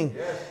first thing.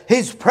 Yes.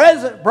 His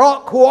presence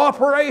brought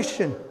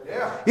cooperation.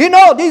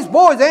 Yeah. These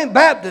boys ain't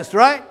Baptists,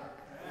 right?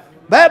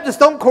 Baptists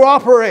don't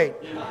cooperate.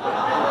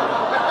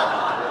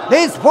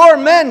 These 4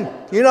 men,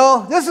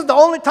 this is the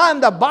only time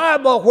in the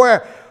Bible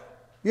where,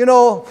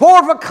 4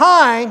 of a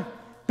kind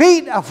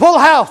beat a full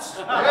house.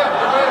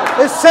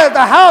 It said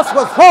the house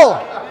was full.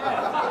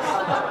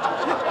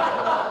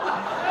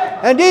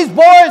 And these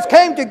boys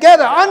came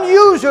together.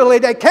 Unusually,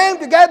 they came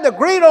together,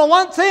 agreed on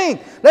one thing.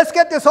 Let's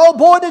get this old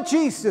boy to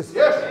Jesus.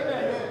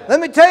 Yes. Let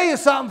me tell you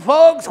something,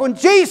 folks. When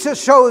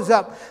Jesus shows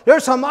up,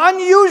 there's some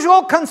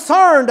unusual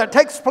concern that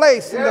takes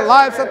place in the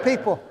lives of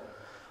people.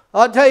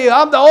 I'll tell you,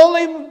 I'm the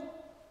only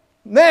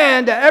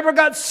man that ever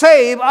got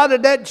saved out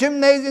of that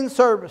gymnasium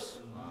service.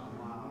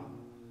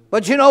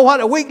 But you know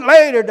what? A week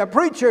later, the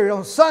preacher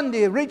on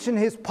Sunday reached in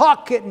his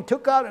pocket and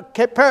took out a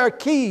pair of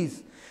keys.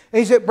 And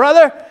he said,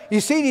 brother,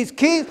 you see these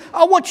keys?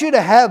 I want you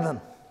to have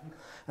them.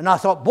 And I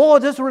thought, boy,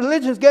 this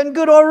religion's getting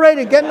good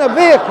already, getting a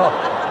vehicle.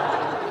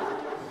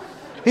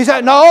 He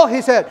said, no.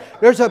 He said,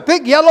 there's a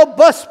big yellow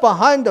bus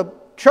behind the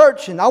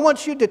church, and I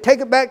want you to take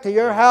it back to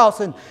your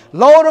house and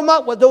load them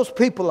up with those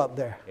people up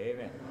there.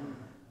 Amen.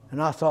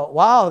 And I thought,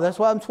 wow, that's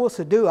what I'm supposed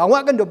to do. I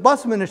went into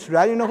bus ministry.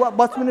 I didn't know what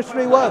bus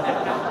ministry was.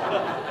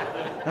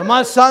 And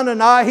my son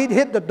and I, he'd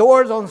hit the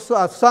doors on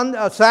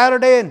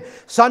Saturday, and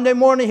Sunday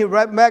morning he'd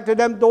run back to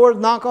them doors,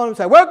 knock on them, and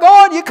say, we're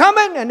going, you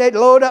coming? And they'd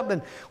load up,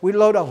 and we'd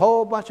load a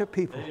whole bunch of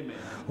people. Amen.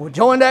 We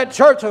joined that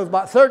church. There was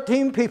about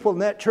 13 people in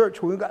that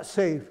church when we got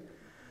saved.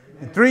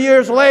 And 3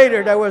 years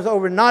later, there was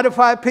over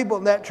 95 people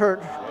in that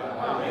church.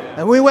 Amen.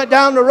 And we went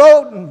down the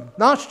road, and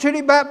Nash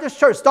City Baptist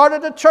Church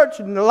started a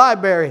church in the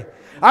library.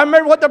 I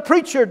remember what the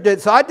preacher did,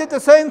 so I did the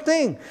same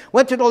thing.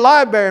 Went to the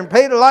library and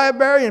paid the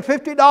librarian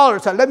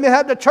 $50. Said, let me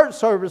have the church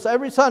service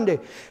every Sunday.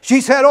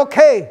 She said,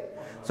 okay.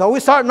 So we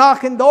started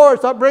knocking doors,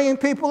 started bringing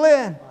people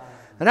in.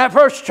 And that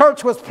first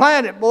church was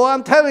planted, boy,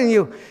 I'm telling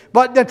you.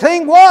 But the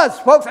thing was,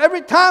 folks,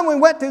 every time we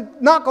went to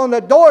knock on the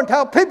door and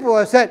tell people,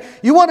 I said,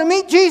 you want to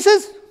meet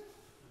Jesus?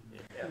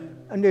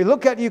 And they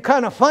look at you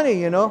kind of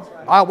funny,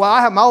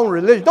 I have my own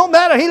religion. Don't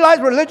matter, he likes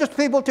religious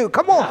people too.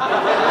 Come on.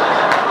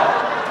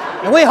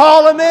 And we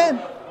haul them in.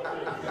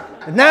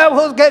 And now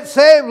we'll get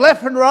saved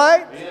left and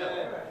right.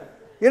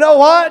 You know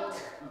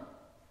what?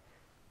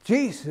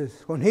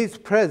 Jesus, when He's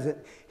present,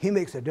 He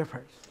makes a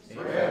difference.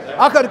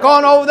 I could have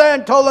gone over there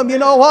and told them, you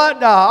know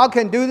what, I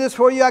can do this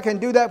for you, I can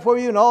do that for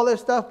you and all this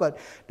stuff, but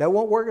that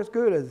won't work as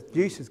good as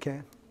Jesus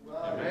can.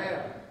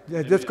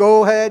 Amen. Just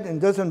go ahead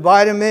and just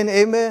invite Him in,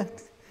 amen.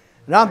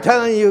 And I'm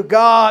telling you,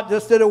 God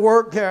just did a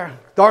work there.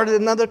 Started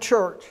another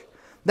church.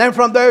 Then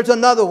from there's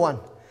another one.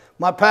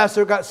 My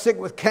pastor got sick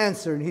with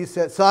cancer and he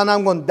said, son,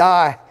 I'm going to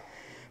die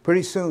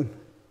pretty soon.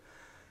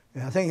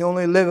 And I think he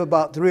only lived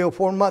about 3 or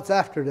 4 months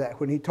after that.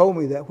 When he told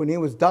me that, when he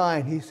was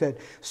dying, he said,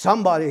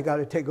 somebody got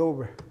to take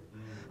over.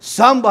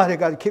 Somebody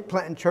got to keep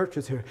planting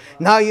churches here.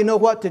 Now you know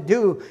what to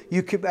do.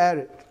 You keep at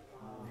it.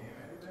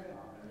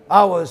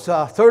 I was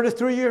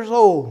 33 years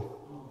old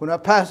when I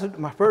pastored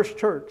my first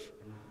church.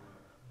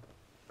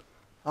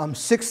 I'm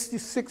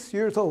 66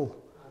 years old.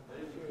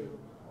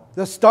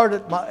 Just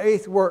started my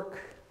 8th work.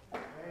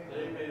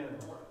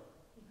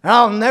 And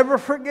I'll never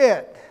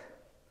forget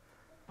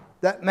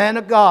that man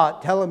of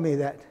God telling me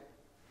that.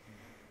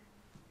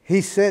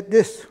 He said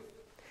this,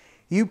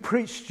 you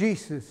preach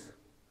Jesus.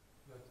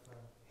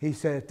 He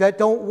said, if that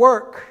don't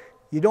work,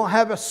 you don't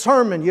have a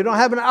sermon, you don't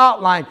have an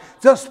outline,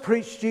 just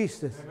preach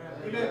Jesus.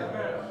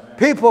 Amen.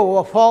 People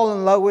will fall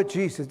in love with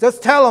Jesus.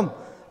 Just tell them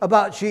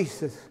about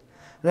Jesus.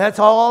 And that's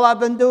all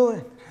I've been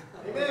doing.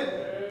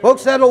 Amen.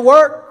 Folks, that'll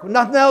work.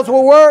 Nothing else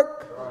will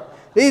work.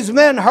 These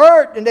men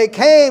hurt and they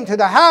came to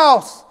the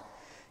house.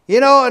 You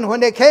know, and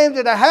when they came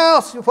to the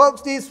house,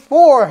 folks, these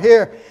 4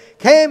 here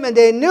came and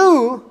they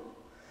knew,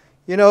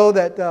 you know,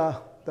 that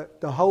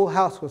the whole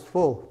house was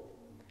full.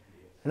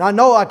 And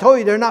I told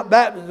you they're not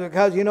Baptists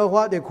because, you know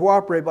what, they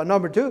cooperate. But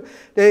number 2,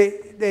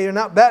 they are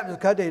not Baptists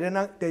because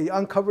they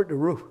uncovered the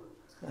roof.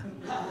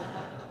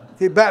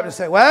 See, Baptists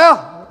say,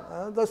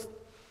 well,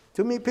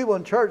 too many people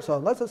in church, so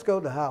let's just go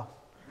to the house.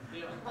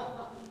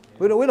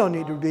 We don't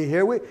need to be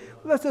here.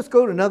 Let's just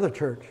go to another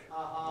church.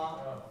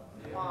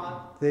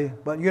 See,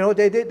 but you know what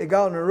they did? They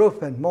got on the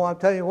roof, and I'm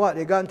telling you what,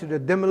 they got into the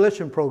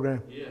demolition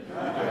program.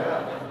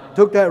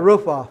 Took that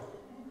roof off.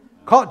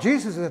 Caught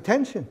Jesus'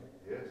 attention.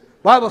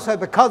 Bible said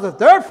because of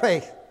their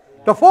faith,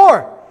 the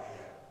 4,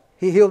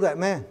 He healed that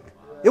man.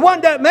 It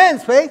wasn't that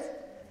man's faith.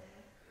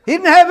 He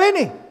didn't have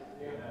any.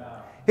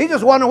 He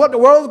just wondered what the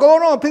world's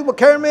going on. People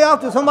carrying me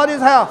out to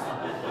somebody's house.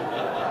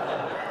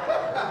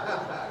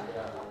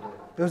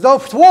 It was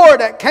those 4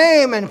 that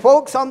came, and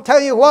folks, I'm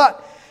telling you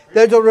what,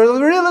 there's a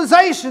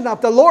realization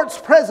of the Lord's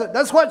presence.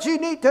 That's what you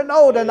need to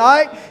know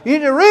tonight. You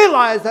need to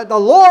realize that the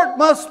Lord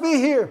must be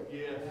here.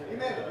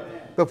 Yes.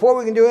 Before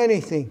we can do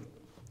anything.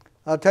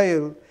 I'll tell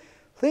you,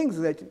 things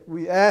that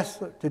we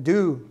ask to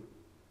do,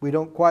 we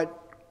don't quite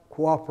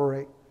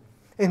cooperate.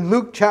 In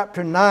Luke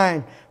chapter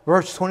 9,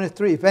 verse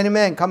 23, if any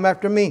man come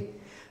after me,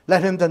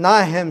 let him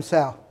deny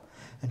himself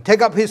and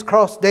take up his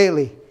cross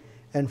daily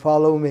and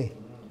follow me.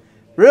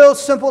 Real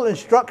simple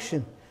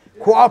instruction.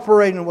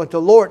 Cooperating with the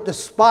Lord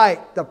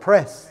despite the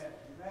press.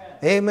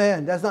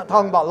 Amen. That's not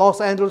talking about Los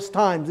Angeles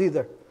Times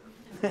either.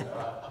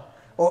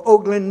 Or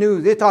Oakland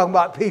News. They're talking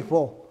about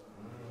people.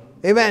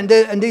 Amen.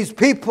 And these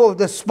people,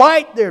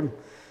 despite them,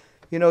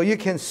 you know, you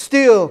can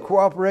still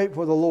cooperate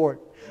for the Lord.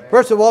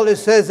 First of all, it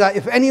says,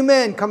 if any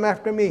man come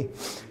after me.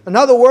 In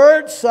other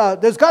words,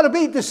 there's got to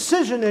be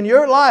decision in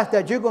your life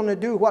that you're going to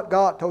do what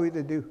God told you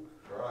to do.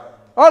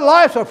 Our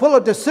lives are full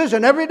of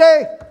decision every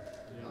day.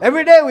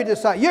 Every day we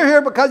decide. You're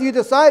here because you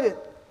decided.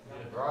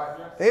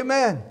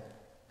 Amen.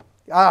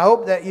 I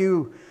hope that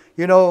you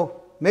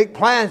make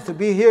plans to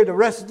be here the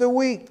rest of the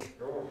week.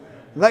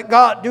 Let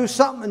God do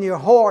something in your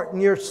heart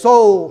and your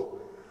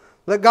soul.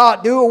 Let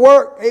God do a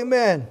work.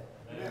 Amen.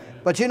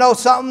 But you know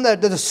something,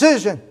 that the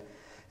decision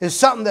is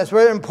something that's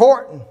very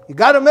important. You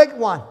got to make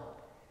one.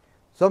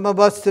 Some of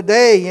us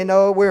today, you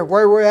know, we're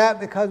where we're at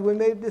because we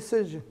made a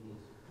decision.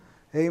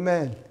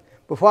 Amen.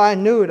 Before I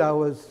knew it, I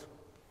was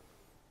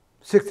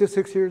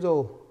 66 years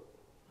old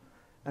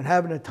and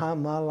having a time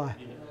of my life.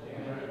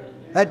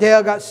 That day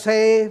I got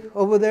saved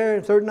over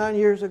there 39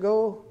 years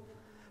ago,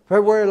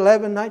 February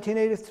 11,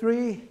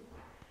 1983.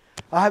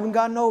 I haven't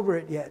gotten over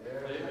it yet.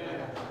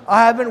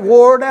 I haven't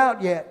wore it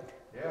out yet.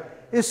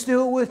 It's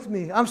still with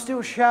me. I'm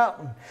still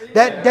shouting.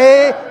 That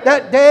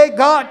day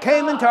God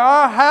came into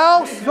our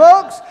house,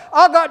 folks,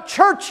 I got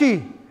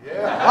churchy.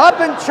 I've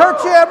been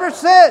churchy ever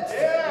since.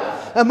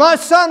 And my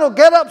son will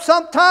get up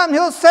sometime,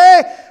 he'll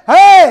say,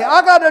 hey,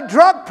 I got a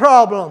drug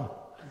problem.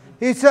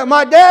 He said,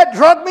 my dad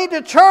drugged me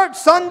to church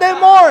Sunday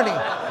morning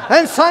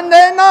and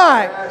Sunday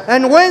night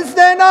and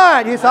Wednesday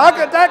night. He said, I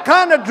got that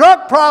kind of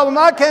drug problem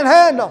I can't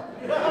handle.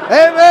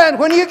 Amen.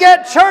 When you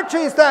get churchy,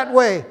 it's that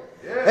way.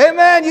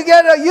 Amen. You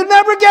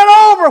never get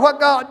over what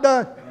God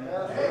done.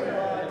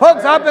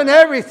 Folks, I've been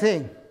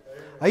everything.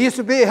 I used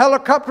to be a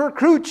helicopter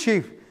crew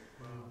chief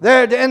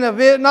there at the end of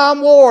the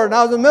Vietnam War, and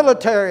I was in the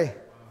military.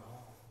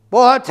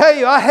 Boy, I tell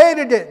you, I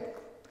hated it.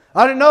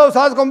 I didn't know if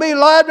I was going to be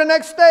alive the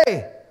next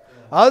day.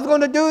 I was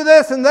going to do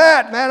this and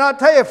that. Man, I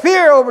tell you,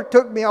 fear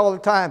overtook me all the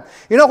time.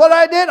 You know what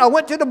I did? I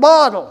went to the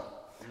bottle.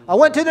 I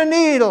went to the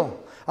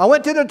needle. I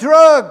went to the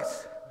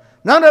drugs.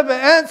 None of it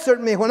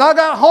answered me. When I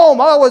got home,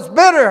 I was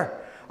bitter.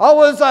 I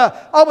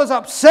was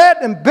upset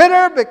and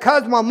bitter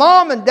because my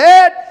mom and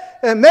dad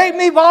made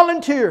me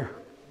volunteer.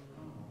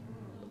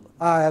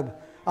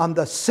 I'm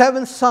the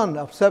seventh son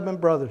of 7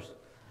 brothers,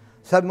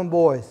 7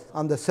 boys.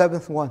 I'm the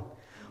 7th one.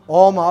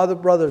 All my other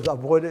brothers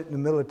avoided the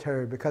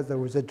military because there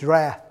was a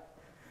draft.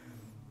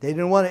 They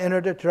didn't want to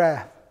enter the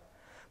draft.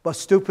 But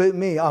stupid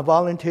me, I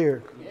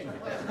volunteered.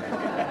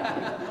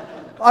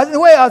 The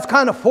way I was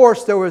kind of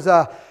forced, there was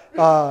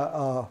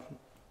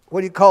what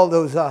do you call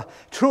those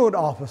truant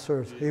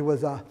officers? He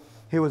was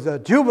a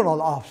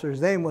juvenile officer.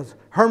 His name was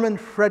Herman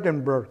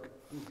Fredenberg.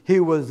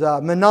 He was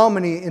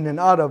Menominee in and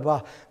out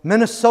of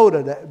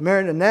Minnesota that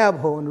married a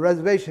Navajo on the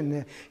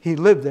reservation. He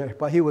lived there,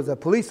 but he was a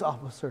police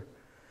officer.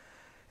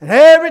 And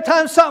every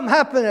time something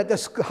happened at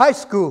the high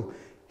school,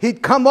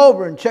 he'd come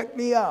over and check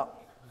me out.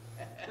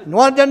 And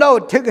wanted to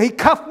know, he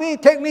cuffed me,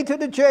 take me to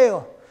the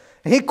jail.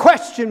 And he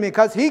questioned me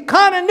because he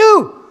kind of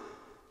knew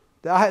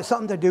that I had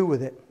something to do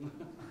with it.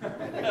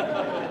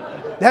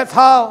 That's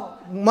how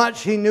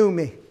much he knew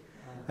me.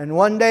 And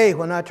one day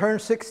when I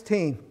turned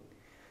 16,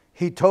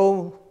 he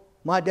told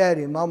my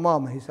daddy and my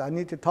mama, he said, I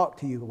need to talk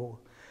to you, boy.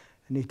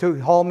 And he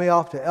hauled me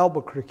off to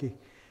Albuquerque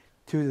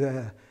to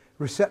the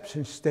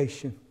reception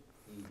station.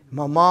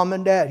 My mom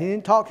and dad, he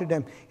didn't talk to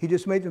them. He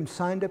just made them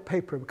sign the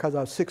paper because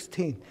I was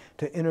 16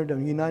 to enter the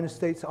United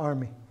States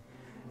Army.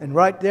 And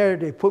right there,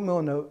 they put me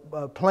on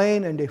a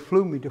plane and they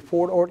flew me to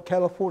Fort Ord,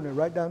 California,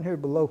 right down here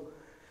below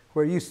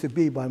where it used to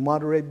be by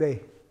Monterey Bay.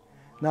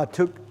 And I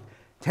took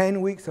 10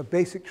 weeks of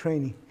basic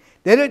training.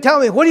 They didn't tell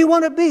me, what do you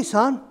want to be,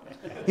 son?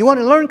 You want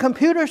to learn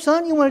computer,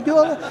 son? You want to do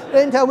all that? They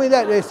didn't tell me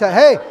that. They said,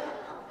 hey,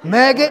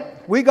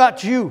 maggot, we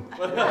got you.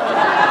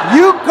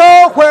 You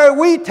go where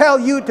we tell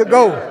you to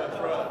go.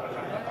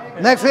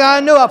 Next thing I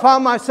knew, I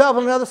found myself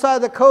on the other side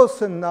of the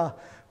coast in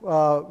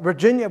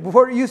Virginia,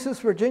 Fort Eustis,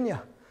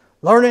 Virginia,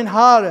 learning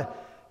how to,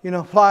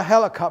 fly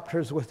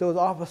helicopters with those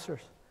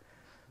officers.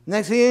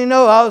 Next thing you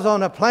know, I was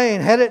on a plane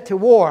headed to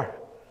war.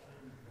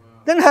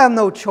 Didn't have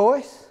no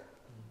choice.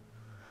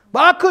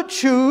 But I could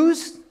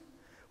choose.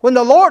 When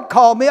the Lord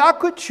called me, I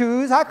could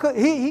choose.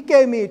 He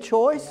gave me a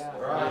choice.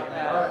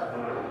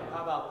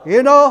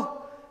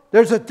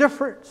 There's a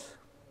difference.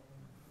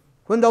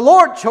 When the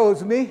Lord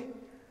chose me,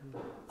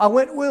 I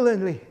went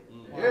willingly.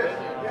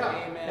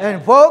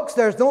 And folks,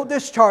 there's no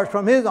discharge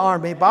from His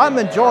army, but I'm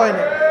enjoying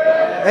it.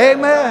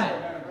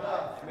 Amen.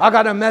 I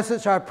got a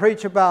message I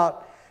preach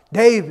about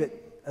David,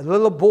 a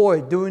little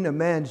boy doing a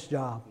man's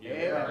job.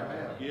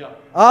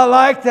 I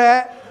like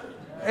that.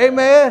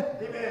 Amen.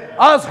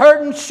 I was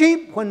herding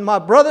sheep when my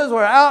brothers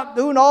were out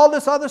doing all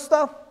this other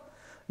stuff.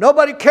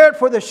 Nobody cared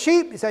for the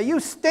sheep. He said, you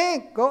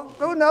stink. Go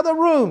in other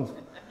rooms.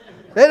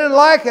 They didn't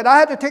like it. I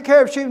had to take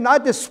care of sheep, and I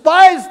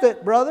despised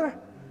it, brother.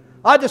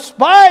 I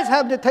despise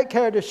having to take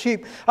care of the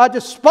sheep. I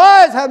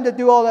despise having to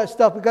do all that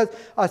stuff because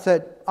I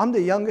said, I'm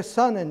the youngest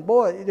son, and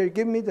boy, they're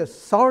giving me the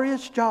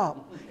sorriest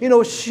job.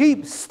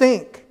 Sheep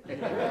stink.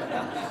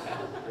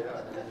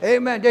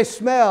 Amen. They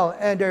smell,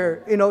 and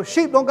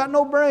sheep don't got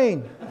no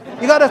brain.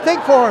 You got to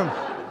think for them.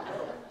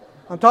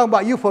 I'm talking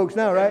about you folks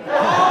now, right?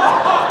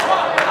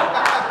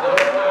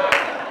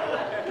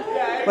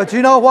 But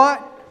you know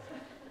what?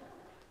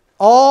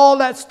 All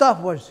that stuff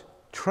was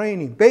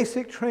training,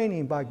 basic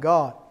training by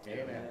God.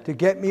 To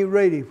get me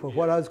ready for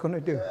what I was going to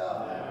do.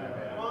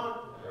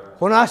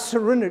 When I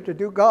surrendered to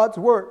do God's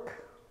work,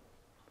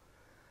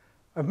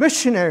 a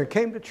missionary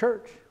came to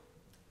church.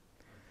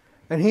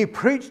 And he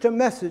preached a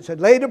message that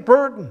laid a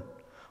burden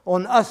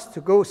on us to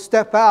go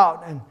step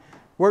out and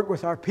work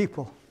with our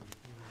people.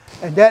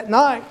 And that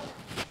night,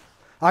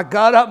 I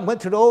got up and went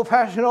to the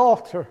old-fashioned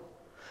altar.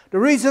 The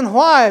reason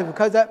why,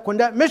 because when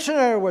that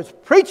missionary was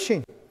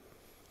preaching,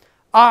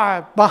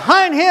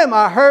 behind him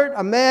I heard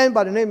a man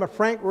by the name of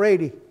Frank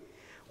Rady.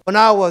 When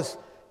I was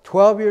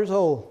 12 years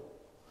old,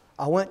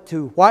 I went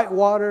to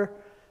Whitewater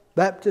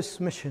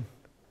Baptist Mission.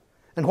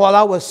 And while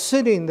I was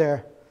sitting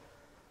there,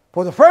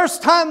 for the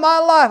first time in my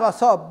life, I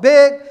saw a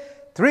big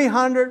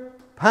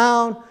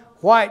 300-pound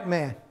white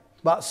man,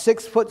 about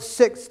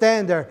 6'6",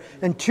 stand there,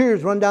 and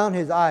tears run down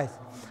his eyes.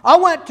 I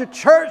went to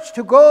church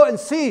to go and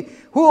see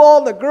who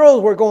all the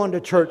girls were going to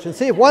church and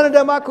see if one of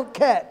them I could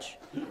catch.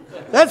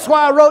 That's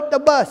why I rode the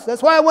bus.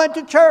 That's why I went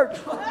to church.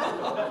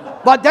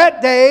 But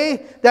that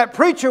day, that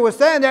preacher was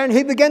standing there and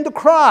he began to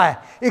cry.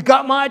 It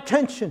got my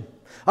attention.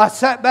 I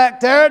sat back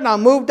there and I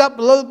moved up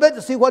a little bit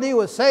to see what he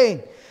was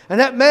saying. And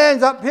that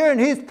man's up here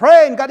and he's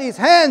praying, got his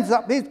hands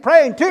up. He's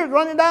praying, tears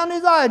running down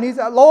his eyes. And he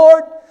said,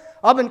 Lord,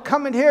 I've been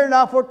coming here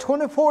now for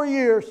 24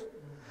 years.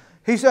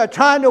 He said,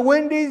 trying to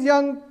win these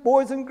young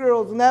boys and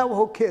girls and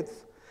Navajo kids.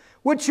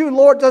 Would you,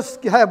 Lord,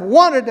 just have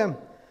one of them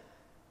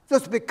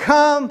just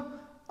become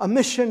a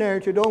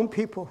missionary to their own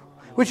people?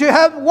 Would you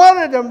have one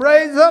of them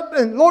raise up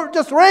and, Lord,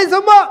 just raise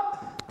them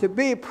up to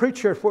be a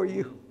preacher for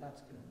you?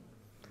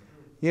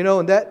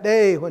 And that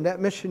day when that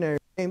missionary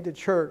came to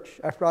church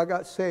after I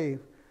got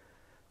saved,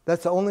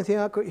 that's the only thing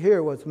I could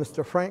hear was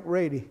Mr. Frank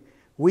Rady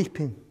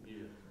weeping.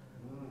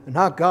 And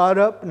I got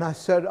up and I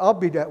said, I'll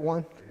be that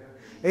one.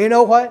 And you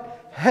know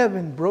what?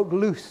 Heaven broke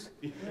loose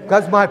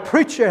because my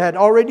preacher had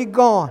already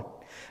gone.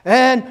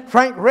 And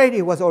Frank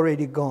Rady was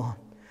already gone.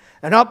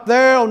 And up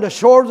there on the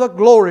shores of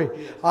glory,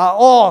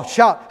 all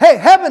shout, hey,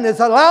 heaven is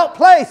a loud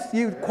place,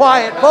 you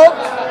quiet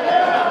folks.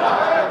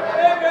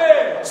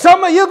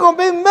 Some of you going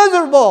to be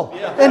miserable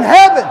in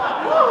heaven.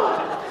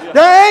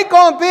 There ain't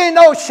going to be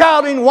no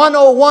shouting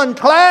 101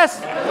 class.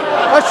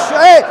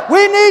 Hey,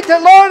 we need to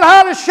learn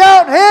how to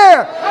shout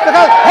here,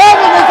 because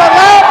heaven is a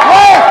loud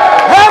place.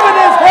 Heaven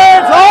is where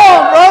it's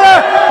on, brother.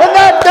 When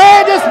that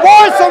day this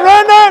boy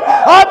surrendered,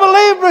 I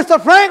believe Mr.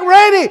 Frank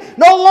Rady,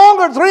 no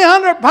longer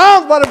 300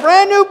 pounds, but a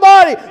brand new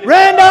body,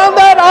 ran down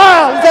that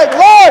aisle and said,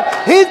 Lord,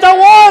 He's the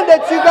one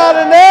that you got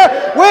in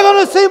there. We're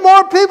going to see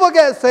more people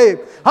get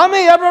saved. How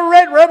many ever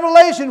read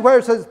Revelation where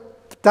it says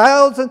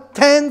thousands,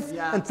 tens,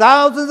 and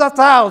thousands of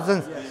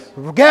thousands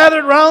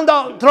gathered around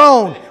the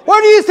throne?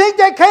 Where do you think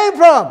they came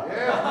from?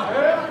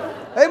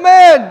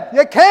 Amen.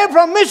 They came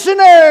from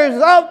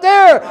missionaries out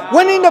there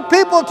winning the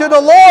people to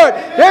the Lord.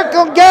 They're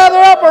going to gather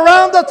up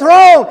around the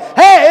throne.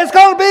 Hey, it's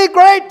going to be a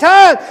great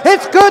time.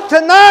 It's good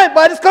tonight,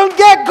 but it's going to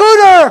get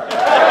gooder.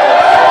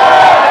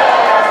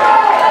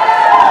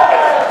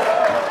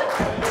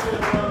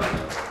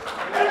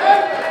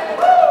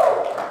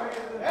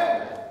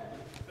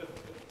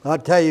 I'll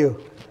tell you,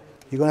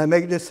 you're going to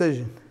make a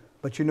decision.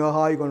 But you know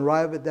how you're going to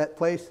arrive at that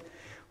place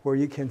where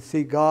you can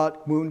see God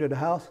moving to the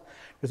house?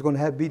 There's going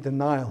to have to be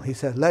denial. He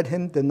said, let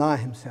him deny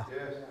himself.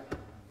 Yes.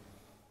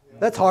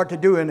 That's hard to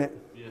do, isn't it?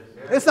 Yes.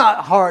 It's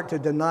not hard to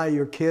deny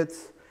your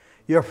kids,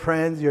 your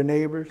friends, your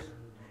neighbors.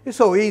 It's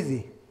so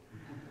easy.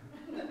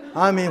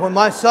 I mean, when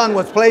my son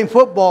was playing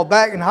football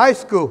back in high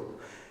school,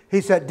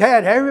 he said,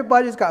 Dad,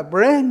 everybody's got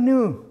brand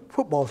new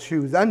football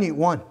shoes. I need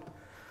one.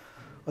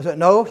 I said,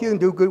 no, you can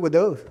do good with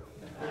those.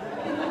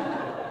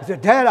 He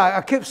said, Dad,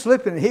 I kept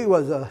slipping. He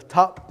was a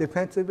top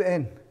defensive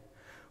end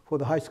for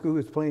the high school he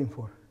was playing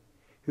for.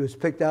 He was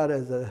picked out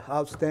as an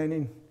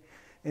outstanding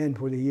end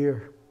for the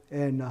year.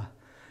 And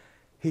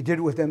he did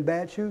it with them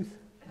bad shoes.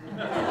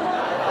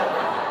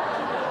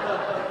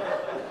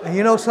 And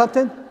you know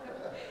something?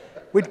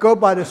 We'd go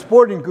by the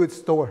sporting goods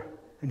store,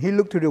 and he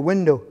looked through the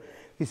window.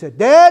 He said,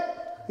 Dad,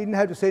 he didn't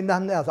have to say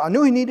nothing else. I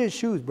knew he needed his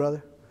shoes,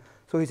 brother.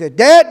 So he said,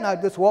 Dad, and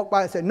I just walked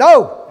by and said,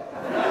 no.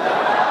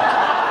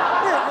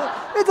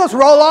 It just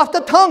roll off the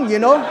tongue, you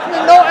know.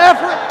 No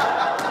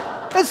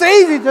effort. It's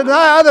easy to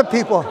deny other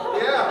people.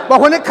 But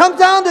when it comes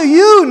down to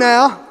you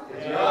now,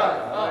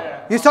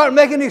 you start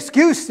making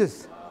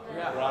excuses.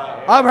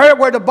 I've heard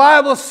where the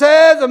Bible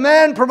says a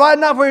man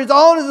provided not for his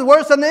own is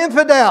worse than the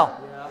infidel.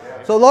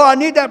 So Lord, I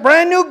need that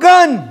brand new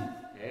gun.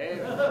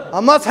 I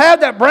must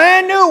have that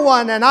brand new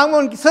one, and I'm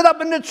going to sit up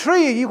in the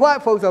tree. You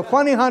white folks are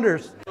funny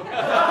hunters.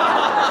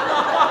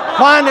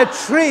 Find a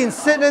tree and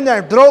sit in there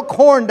and throw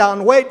corn down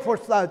and wait for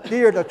a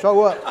deer to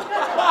show up.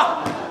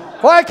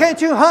 Why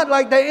can't you hunt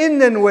like the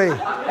Indian way?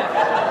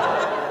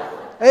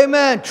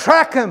 Amen.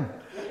 Track him.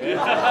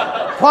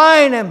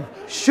 Find him.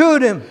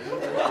 Shoot him.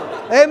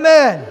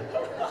 Amen.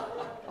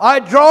 I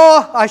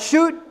draw, I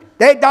shoot,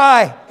 they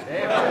die.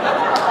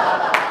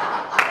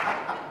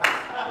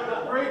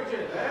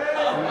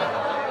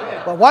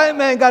 But white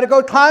man got to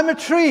go climb a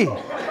tree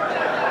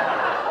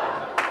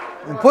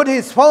and put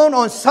his phone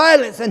on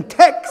silence and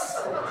text,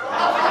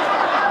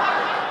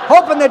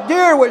 hoping the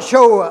deer would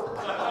show up.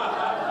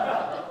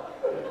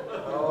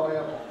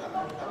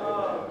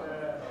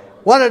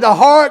 One of the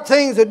hard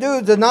things to do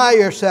is deny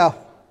yourself.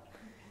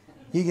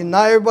 You can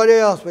deny everybody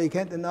else, but you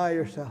can't deny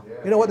yourself.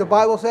 You know what the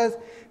Bible says?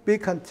 Be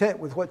content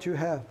with what you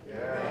have.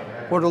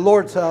 For the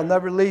Lord said, I'll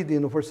never leave thee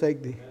nor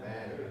forsake thee.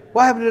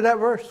 What happened to that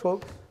verse,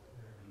 folks?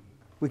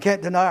 We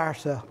can't deny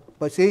ourselves.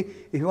 But see,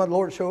 if you want the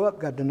Lord to show up,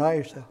 you've got to deny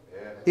yourself.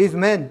 These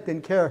men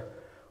didn't care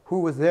who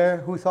was there,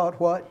 who thought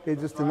what. They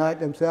just denied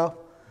themselves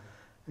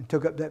and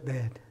took up that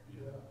bed.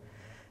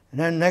 And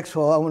then next of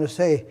all, I want to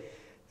say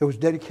there was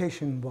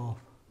dedication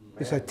involved.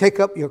 He said, take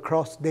up your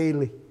cross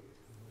daily.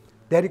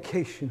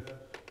 Dedication.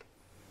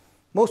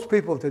 Most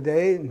people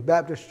today in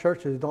Baptist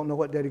churches don't know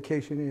what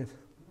dedication is.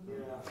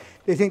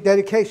 They think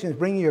dedication is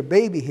bringing your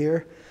baby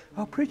here.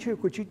 Oh, preacher,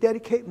 would you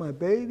dedicate my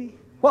baby?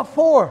 What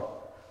for?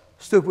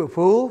 Stupid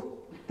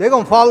fool. They're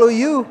going to follow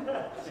you.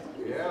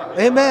 Yeah.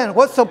 Amen.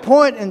 What's the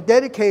point in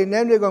dedicating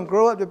them? They're going to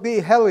grow up to be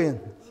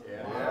hellions.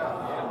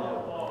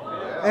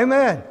 Yeah.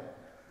 Amen.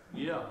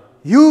 Yeah.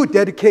 You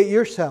dedicate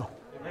yourself.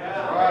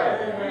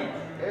 Amen.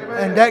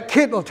 And that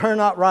kid will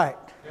turn out right.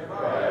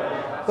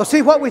 Amen. Well,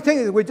 see, what we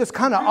think is we just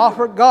kind of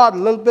offer God a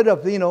little bit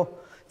of,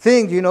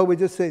 things, we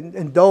just say,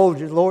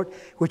 indulge, Lord,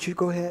 would you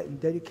go ahead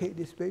and dedicate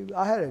this baby?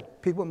 I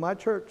had people in my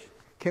church,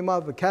 came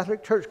out of a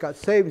Catholic church, got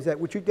saved, and said,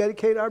 would you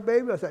dedicate our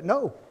baby? I said,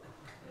 no.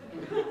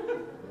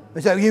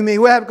 They said, you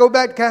mean we have to go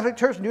back to Catholic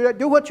church and do that?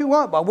 Do what you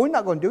want, but we're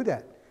not going to do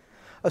that.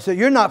 I said,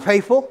 you're not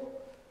faithful.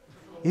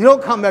 You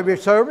don't come every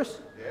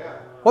service. Yeah.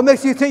 What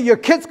makes you think your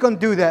kid's going to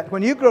do that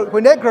when they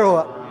grow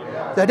up?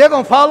 Yeah. That they're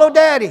going to follow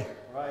daddy.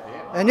 Right.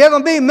 And they're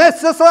going to be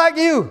messed just like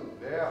you.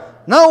 Yeah.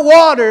 No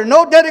water,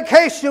 no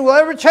dedication will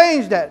ever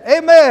change that.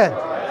 Amen.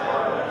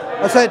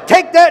 Right. I said,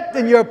 take that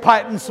in your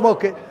pipe and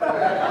smoke it.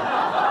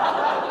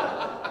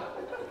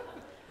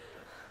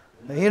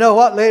 And you know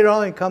what? Later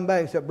on, he come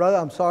back and said, "Brother,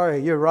 I'm sorry.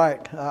 You're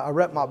right. I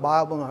read my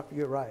Bible. And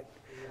you're right."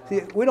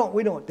 See, we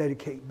don't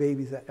dedicate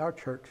babies at our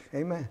church.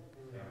 Amen.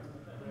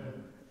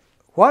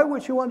 Why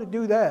would you want to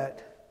do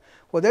that?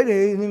 Well, they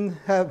didn't even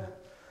have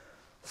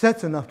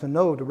sense enough to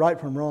know the right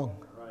from wrong.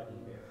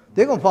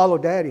 They're going to follow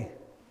Daddy.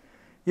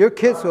 Your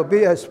kids will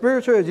be as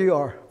spiritual as you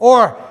are,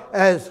 or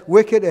as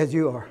wicked as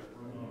you are.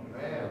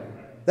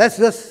 That's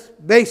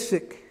just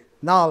basic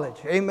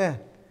knowledge. Amen.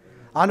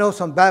 I know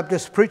some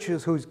Baptist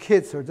preachers whose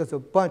kids are just a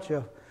bunch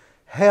of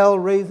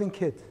hell-raising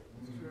kids.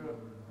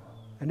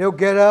 And they'll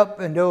get up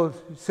and they'll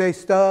say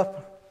stuff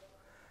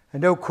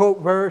and they'll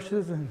quote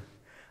verses, and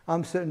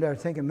I'm sitting there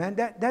thinking, man,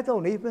 that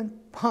don't even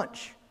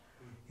punch.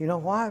 You know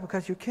why?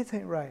 Because your kids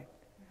ain't right.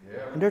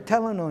 And they're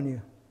telling on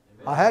you.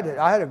 I had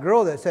a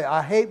girl that said,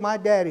 "I hate my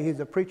daddy. He's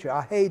a preacher.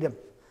 I hate him."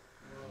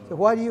 So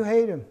why do you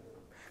hate him?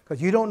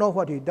 Because you don't know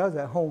what he does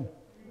at home.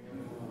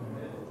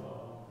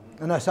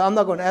 And I said, "I'm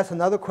not going to ask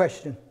another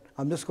question.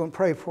 I'm just going to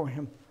pray for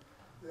him."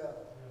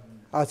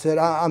 I said,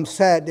 I'm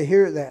sad to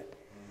hear that.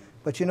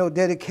 But you know,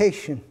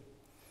 dedication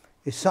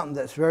is something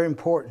that's very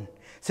important.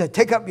 He said,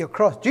 "Take up your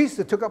cross."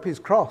 Jesus took up his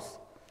cross.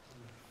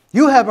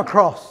 You have a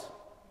cross.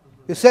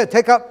 He said,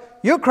 "Take up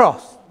your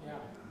cross."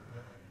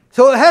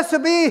 So it has to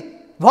be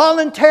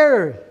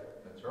voluntary.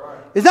 That's right.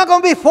 It's not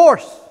going to be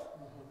forced.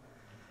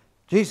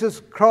 Jesus'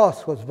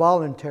 cross was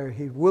voluntary.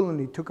 He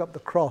willingly took up the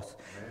cross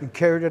and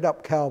carried it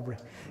up Calvary.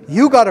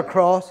 You got a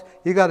cross.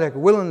 You got to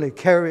willingly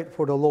carry it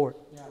for the Lord.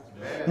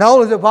 Not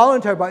only is it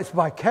voluntary, but it's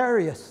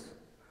vicarious.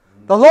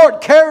 The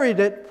Lord carried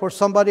it for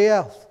somebody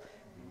else.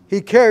 He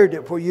carried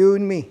it for you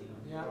and me.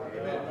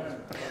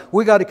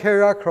 We got to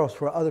carry our cross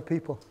for other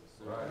people.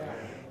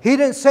 He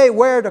didn't say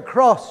wear the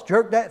cross,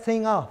 jerk that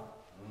thing off.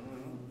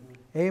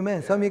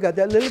 Amen. Some of you got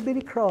that little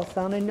bitty cross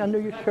down under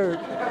your shirt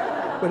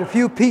with a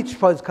few peach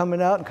fuzz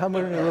coming out and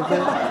coming in a little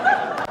bit.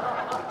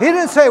 He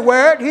didn't say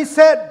wear it. He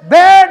said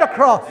bear the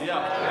cross.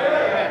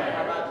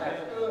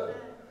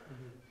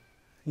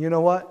 You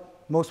know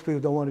what? Most people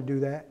don't want to do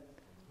that.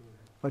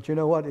 But you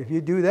know what? If you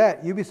do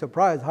that, you'd be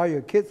surprised how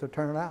your kids will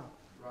turn out.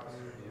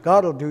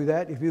 God will do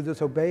that if you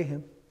just obey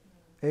Him.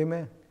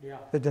 Amen.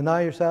 To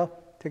deny yourself,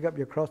 take up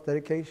your cross,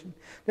 dedication.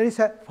 Then He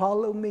said,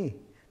 "Follow me."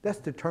 That's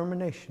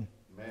determination.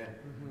 Amen.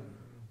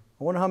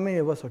 I wonder how many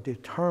of us are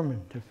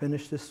determined to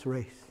finish this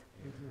race.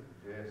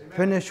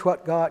 Finish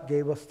what God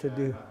gave us to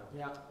do.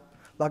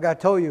 Like I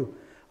told you,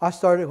 I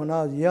started when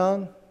I was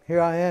young.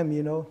 Here I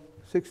am,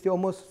 60,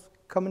 almost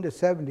coming to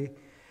 70.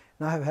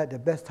 And I have had the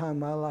best time of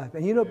my life.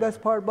 And you know the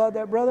best part about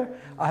that, brother?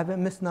 I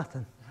haven't missed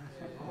nothing.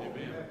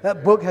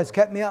 That book has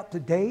kept me up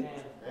to date.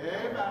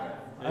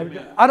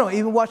 I don't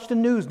even watch the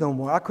news no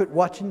more. I quit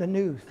watching the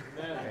news.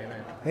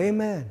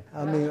 Amen.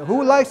 I mean,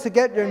 who likes to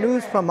get their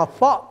news from a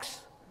fox?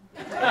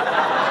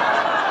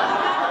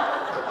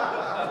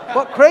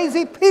 What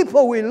crazy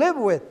people we live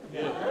with.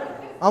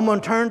 I'm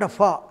going to turn to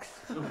Fox.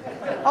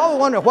 I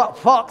wonder what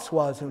Fox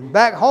was. And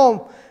back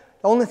home,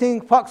 the only thing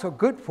fox are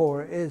good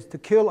for is to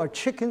kill our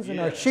chickens and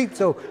our sheep.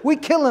 So we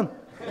kill them.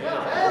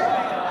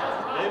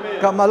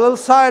 Got my little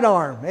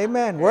sidearm.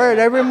 Amen. Wear it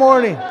every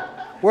morning.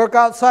 Work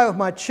outside with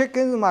my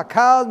chickens, my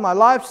cows, my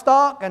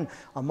livestock. And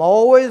I'm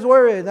always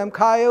worried. Them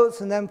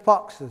coyotes and them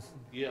foxes.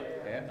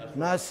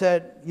 And I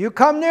said, "You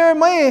come near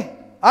me,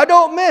 I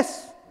don't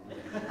miss."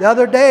 The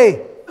other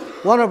day,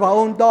 one of our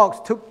own dogs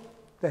took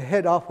the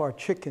head off our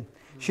chicken.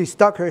 She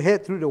stuck her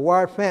head through the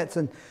wire fence,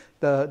 and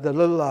the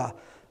little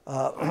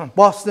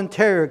Boston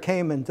Terrier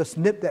came and just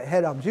nipped that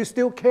head off. She's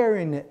still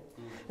carrying it.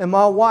 And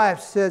my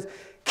wife says,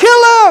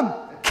 "Kill him!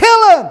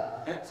 Kill him!"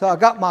 So I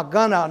got my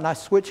gun out and I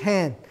switched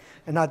hands.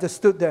 And I just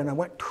stood there and I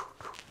went.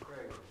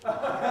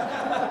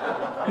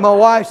 My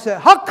wife said,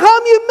 "How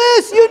come you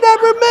miss? You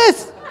never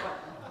miss."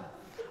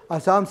 I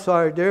said, "I'm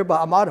sorry, dear, but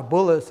I'm out of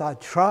bullets. I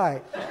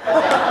tried."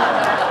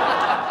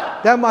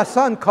 Then my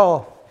son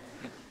called.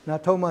 And I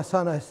told my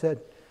son, I said,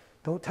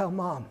 "Don't tell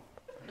Mom.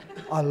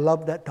 I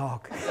love that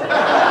dog."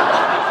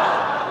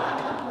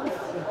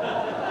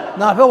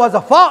 Now, if it was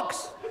a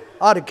fox,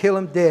 I'd have killed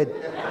him dead.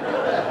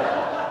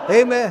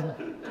 Amen.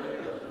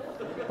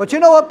 But you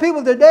know what?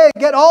 People today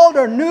get all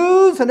their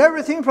news and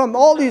everything from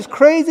all these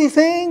crazy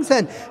things.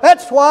 And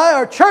that's why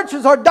our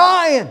churches are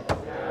dying.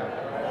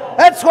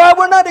 That's why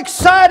we're not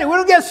excited. We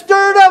don't get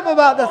stirred up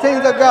about the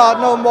things of God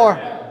no more.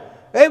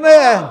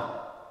 Amen.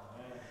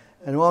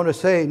 And I want to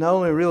say, not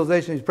only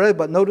realization of His presence,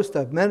 but notice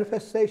the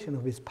manifestation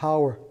of His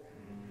power.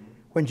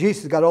 When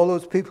Jesus got all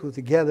those people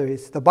together,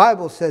 the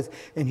Bible says,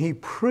 and He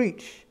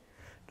preached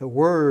the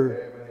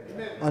word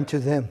unto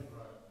them.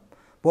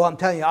 Boy, I'm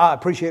telling you, I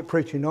appreciate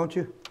preaching, don't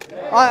you?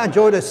 I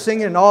enjoy the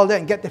singing and all that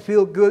and get the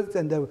feel goods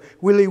and the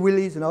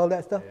willies and all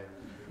that stuff.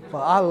 But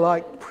I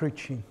like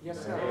preaching.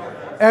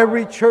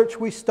 Every church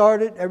we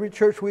started, every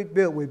church we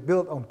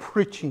built on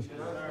preaching.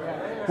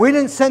 We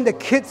didn't send the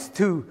kids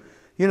to,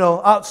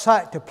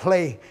 outside to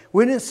play.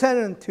 We didn't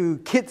send them to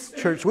kids'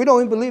 church. We don't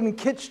even believe in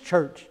kids'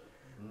 church.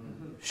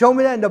 Show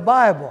me that in the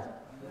Bible.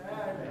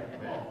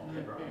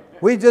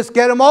 We just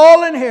get them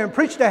all in here and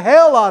preach the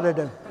hell out of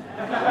them.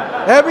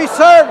 Every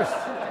service.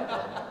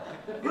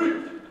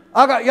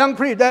 I got young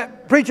preacher,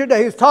 that preacher that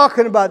he was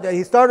talking about that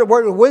he started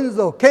working with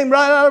Winslow, came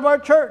right out of our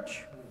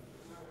church.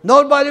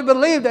 Nobody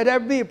believed that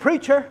there'd be a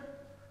preacher.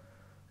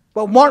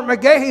 But Mark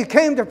McGahey, he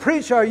came to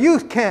preach our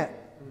youth camp.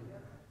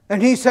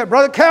 And he said,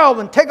 Brother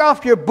Calvin, take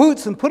off your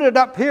boots and put it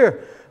up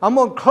here. I'm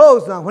going to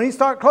close now. When he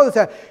started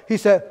closing, he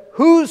said,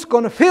 who's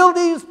going to fill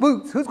these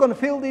boots? Who's going to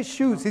fill these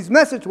shoes? His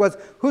message was,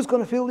 who's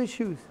going to fill these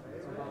shoes?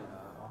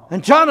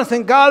 And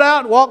Jonathan got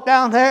out and walked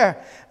down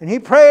there. And he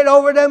prayed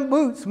over them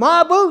boots,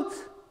 my boots,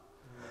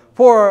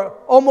 for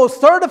almost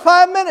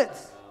 35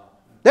 minutes.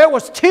 There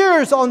was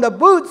tears on the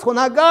boots when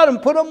I got them,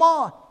 put them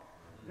on.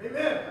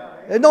 Amen.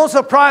 It don't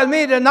surprise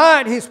me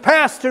tonight he's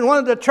pastoring one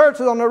of the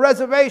churches on the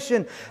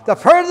reservation the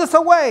furthest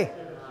away.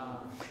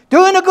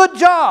 Doing a good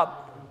job.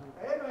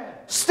 Amen.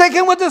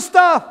 Sticking with the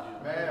stuff.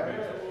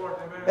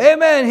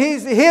 Amen.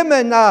 He's him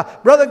and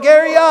Brother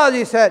Gary Oz,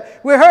 he said,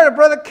 we heard of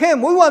Brother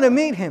Kim. We want to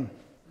meet him.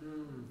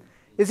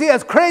 Is he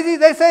as crazy as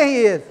they say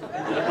he is?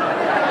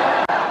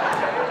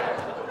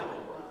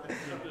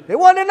 They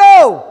want to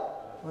know.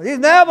 These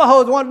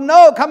Navajos want to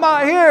know. Come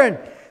out here and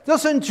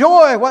just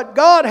enjoy what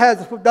God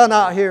has done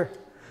out here.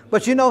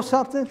 But you know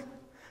something?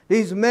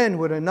 These men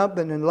would have not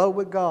been in love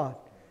with God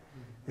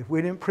if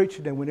we didn't preach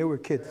to them when they were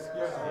kids.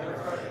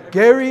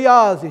 Gary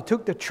Oz, he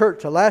took the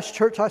church, the last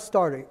church I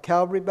started,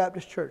 Calvary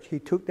Baptist Church. He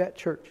took that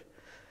church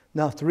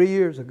now 3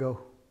 years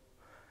ago.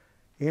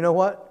 You know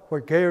what?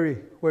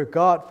 Where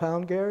God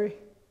found Gary?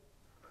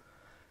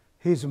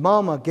 His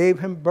mama gave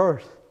him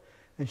birth,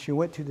 and she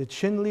went to the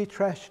Chinley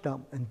trash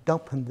dump and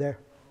dumped him there.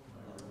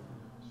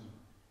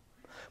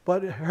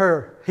 But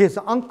his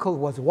uncle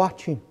was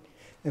watching.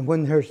 And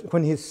when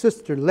his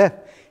sister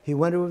left, he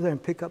went over there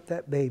and picked up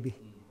that baby.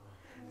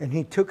 And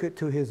he took it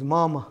to his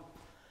mama.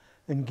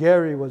 And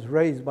Gary was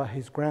raised by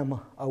his grandma,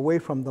 away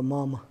from the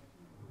mama.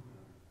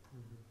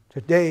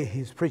 Today,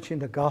 he's preaching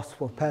the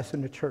gospel,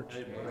 passing the church.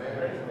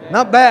 Amen.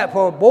 Not bad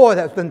for a boy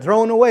that's been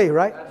thrown away,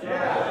 right?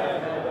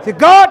 Yeah. See,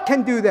 God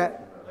can do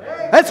that.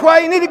 That's why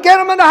you need to get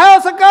them in the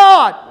house of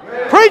God.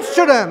 Amen. Preach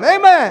to them.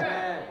 Amen.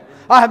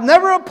 I have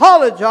never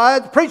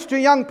apologized to preach to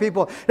young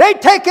people. They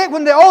take it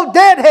when the old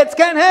deadheads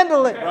can't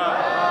handle it.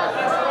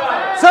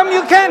 Right. Some of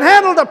you can't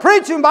handle the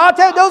preaching, but I'll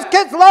tell you, those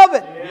kids love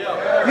it.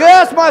 Yeah. You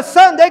ask my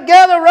son, they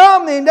gather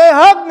around me and they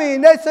hug me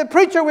and they say,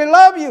 Preacher, we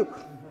love you.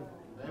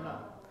 Amen.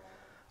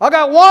 I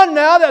got one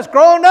now that's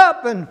grown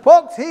up, and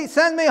folks, he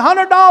sends me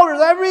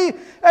 $100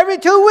 every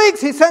 2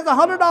 weeks. He sends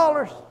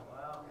 $100.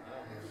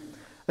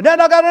 And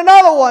then I got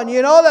another one,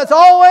 that's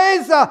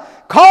always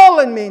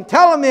calling me and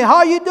telling me,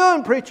 how you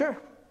doing, preacher?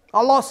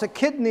 I lost a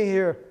kidney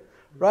here,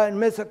 right in the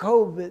midst of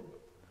COVID.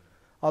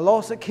 I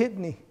lost a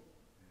kidney.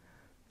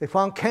 They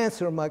found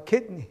cancer in my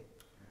kidney.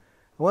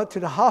 I went to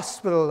the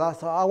hospital. I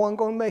thought, I wasn't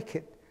going to make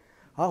it.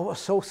 I was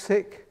so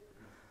sick.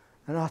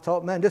 And I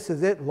thought, man, this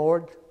is it,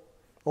 Lord.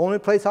 The only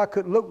place I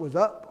could look was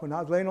up when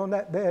I was laying on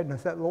that bed. And I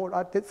said, Lord,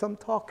 I did some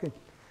talking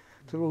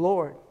to the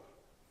Lord.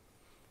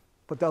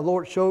 But the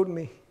Lord showed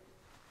me,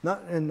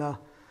 not in,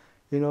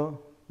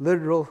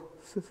 literal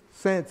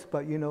sense,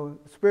 but,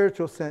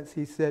 spiritual sense.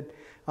 He said,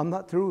 I'm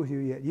not through with you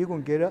yet. You're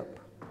going to get up.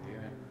 Yeah.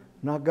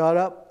 And I got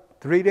up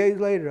 3 days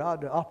later out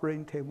of the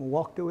operating table and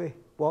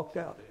walked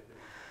out.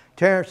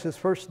 Terrence's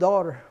first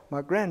daughter,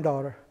 my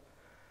granddaughter,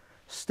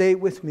 stayed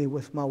with me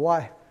with my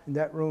wife in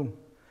that room.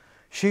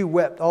 She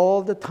wept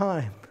all the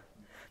time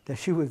that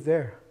she was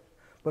there.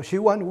 But she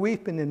wasn't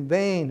weeping in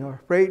vain or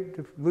afraid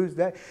to lose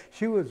that.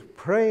 She was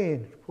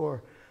praying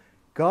for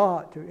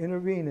God to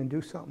intervene and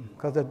do something.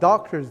 Because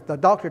the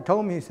doctor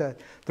told me, he said,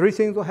 3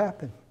 things will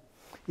happen.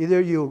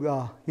 Either you're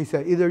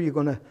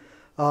going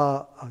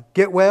to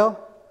get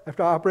well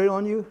after I operate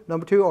on you.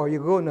 Number 2, or you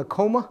go in a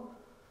coma.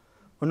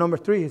 Or number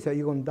 3, he said,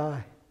 you're going to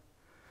die.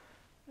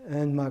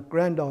 And my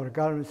granddaughter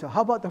got him and said,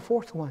 how about the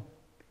 4th one?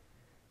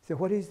 He said,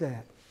 what is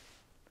that?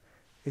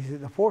 He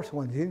said, the 4th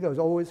one. There's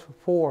always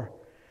 4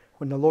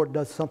 when the Lord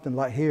does something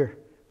like here.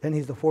 Then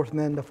he's the 4th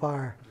man to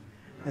fire.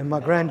 And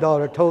my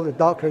granddaughter told the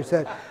doctor, he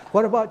said,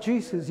 what about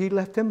Jesus? He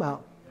left him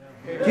out.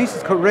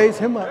 Jesus could raise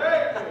him up.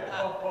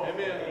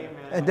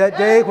 And that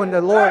day when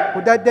the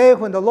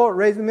Lord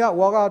raised me up,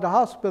 walked out of the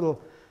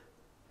hospital,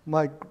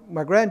 my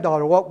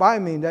granddaughter walked by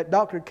me, and that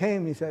doctor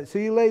came and he said,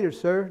 see you later,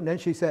 sir. And then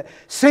she said,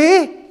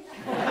 see?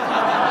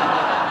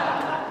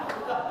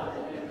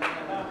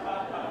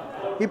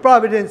 He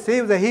probably didn't see.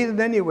 He was a heathen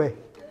anyway.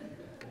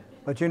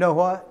 But you know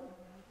what?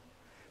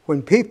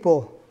 When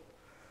people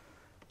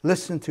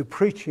listen to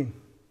preaching,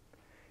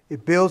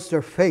 it builds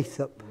their faith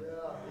up.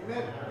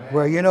 Yeah.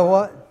 Where you know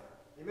what?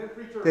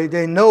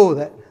 They know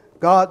that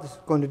God's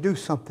going to do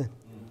something.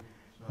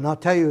 And I'll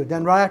tell you,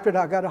 then right after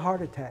that, I got a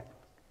heart attack.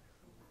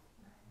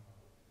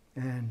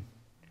 And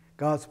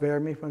God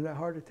spared me from that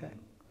heart attack.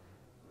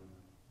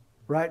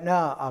 Right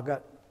now, I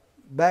got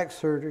back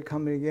surgery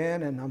coming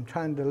again, and I'm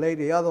trying to delay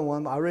the other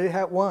one. I already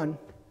had one.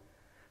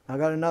 I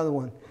got another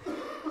one.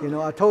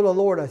 I told the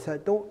Lord, I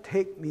said, don't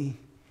take me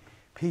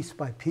piece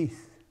by piece.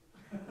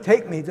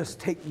 Take me, just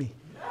take me.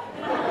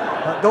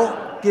 But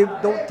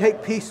don't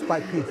take piece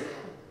by piece.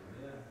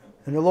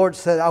 And the Lord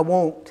said, I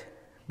won't.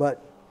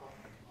 But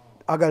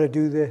I got to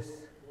do this.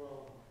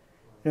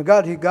 You know,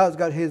 God's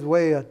got His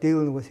way of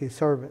dealing with His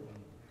servant.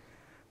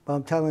 But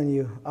I'm telling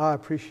you, I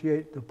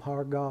appreciate the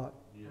power of God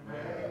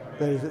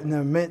that is in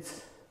the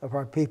midst of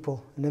our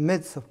people, in the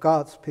midst of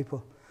God's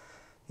people.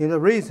 You know, the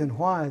reason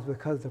why is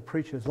because of the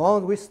preacher. As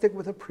long as we stick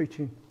with the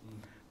preaching,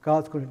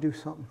 God's going to do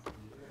something.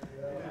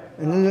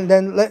 And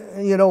then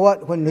you know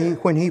what?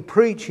 When he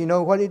preached, you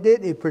know what he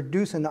did? He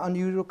produced an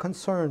unusual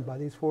concern by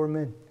these 4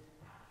 men.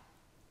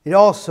 It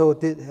also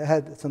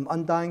had some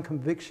undying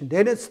conviction.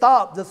 They didn't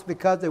stop just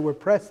because they were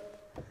pressed.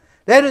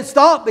 They didn't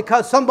stop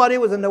because somebody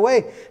was in the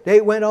way. They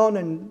went on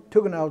and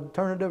took an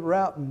alternative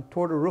route and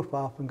tore the roof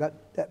off and got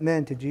that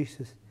man to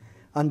Jesus.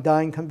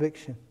 Undying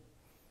conviction.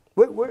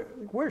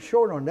 We're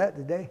short on that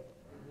today.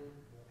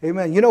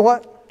 Amen. You know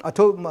what? I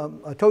told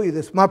you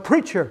this. My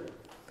preacher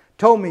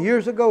told me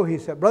years ago, he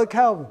said, Brother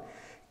Calvin,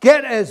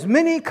 get as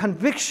many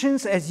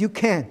convictions as you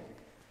can.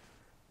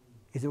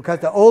 He said, because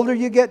the older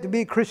you get to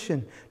be a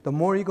Christian, the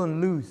more you're going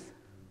to lose.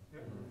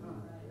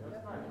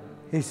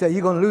 He said,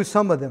 you're going to lose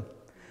some of them.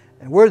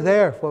 And we're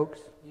there, folks.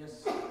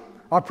 Yes.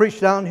 I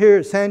preached down here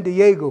at San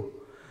Diego,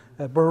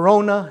 at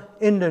Barona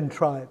Indian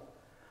tribe.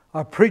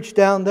 I preached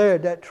down there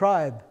at that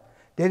tribe.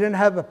 They didn't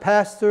have a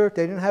pastor.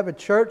 They didn't have a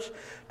church.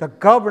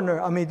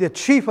 The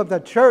chief of the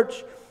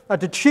church,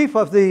 the chief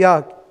of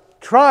the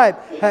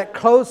tribe had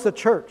closed the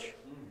church.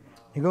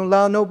 You're going to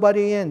allow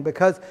nobody in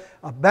because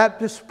a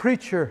Baptist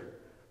preacher,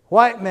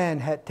 white man,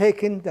 had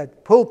taken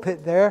that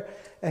pulpit there,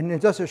 and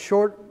in just a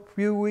short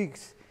few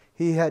weeks,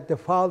 he had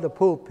defiled the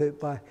pulpit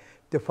by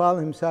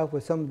defiling himself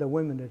with some of the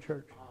women in the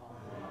church.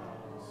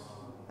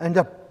 And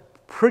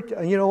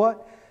you know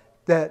what?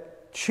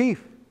 That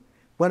chief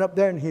went up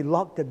there and he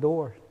locked the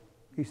door.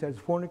 He said,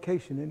 "It's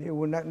fornication in here.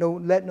 We'll not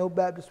let no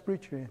Baptist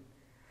preacher in."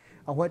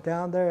 I went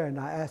down there and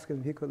I asked him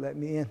if he could let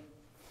me in.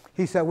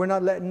 He said, "We're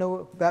not letting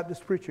no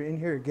Baptist preacher in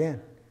here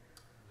again."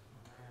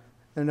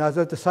 And as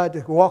I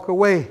decided to walk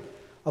away,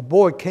 a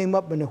boy came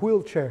up in a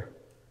wheelchair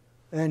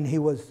and he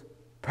was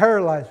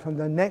paralyzed from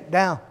the neck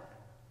down.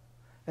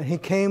 And he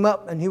came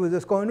up and he was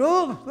just going,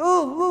 "Ooh,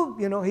 ooh, ooh."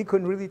 You know, he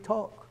couldn't really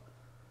talk.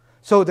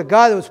 So the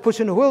guy that was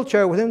pushing the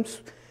wheelchair with him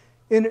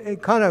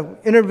kind of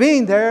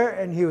intervened there,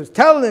 and he was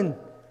telling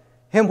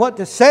him what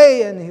to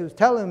say, and he was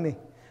telling me.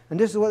 And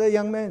this is what that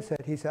young man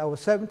said. He said, "I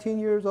was 17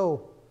 years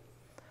old."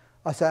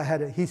 He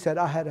said,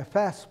 "I had a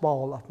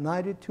fastball of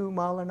 92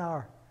 miles an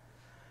hour.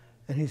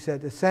 And he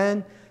said, the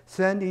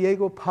San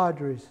Diego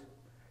Padres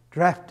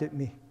drafted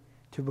me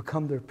to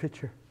become their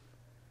pitcher."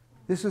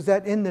 This was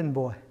that Indian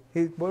boy.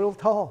 He's a little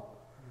tall.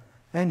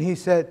 And he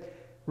said,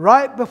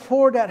 right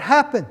before that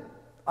happened,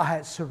 I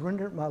had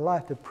surrendered my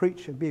life to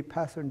preach and be a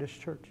pastor in this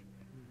church.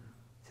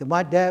 So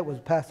my dad was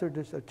pastor of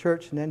this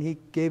church, and then he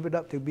gave it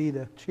up to be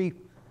the chief.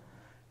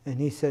 And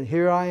he said,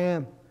 "Here I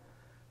am.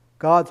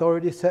 God's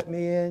already set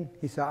me in."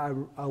 He said,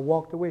 I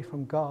walked away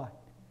from God.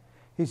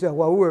 He said,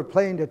 while we were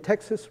playing the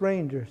Texas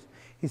Rangers,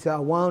 he said, I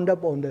wound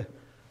up on the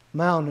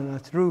mound and I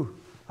threw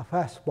a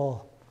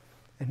fastball.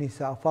 And he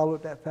said, I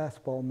followed that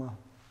fastball in my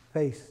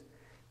face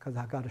because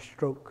I got a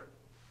stroke.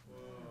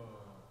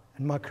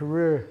 And my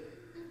career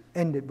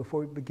ended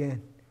before it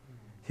began.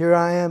 Here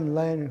I am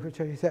laying in the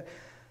church. He said,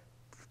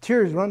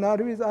 tears run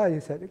out of his eyes. He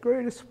said, the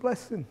greatest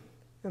blessing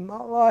in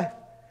my life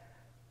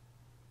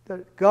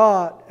that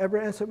God ever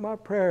answered my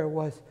prayer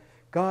was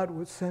God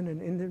would send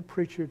an Indian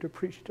preacher to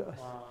preach to us.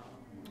 Wow.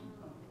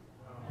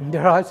 And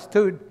there I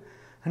stood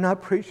and I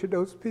preached to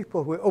those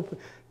people.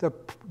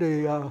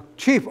 The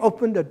chief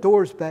opened the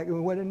doors back and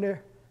we went in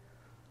there.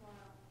 Wow.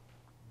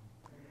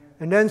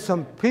 And then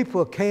some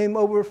people came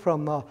over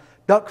from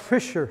Duck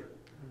Fisher,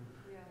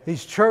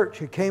 his church.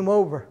 He came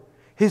over.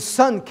 His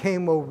son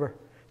came over,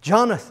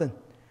 Jonathan.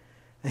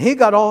 And he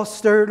got all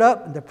stirred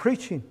up in the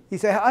preaching. He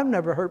said, I've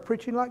never heard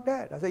preaching like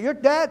that. I said, your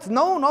dad's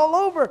known all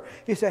over.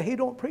 He said, he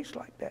don't preach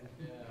like that.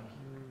 Yeah.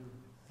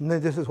 And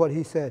then this is what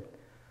he said.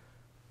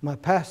 My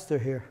pastor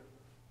here,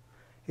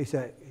 he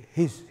said,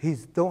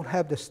 he's don't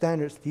have the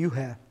standards you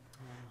have.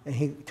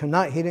 And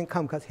tonight he didn't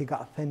come because he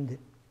got offended.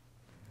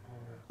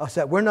 I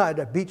said, we're not at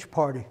a beach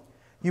party.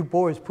 You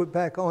boys put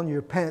back on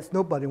your pants.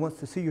 Nobody wants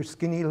to see your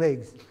skinny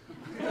legs.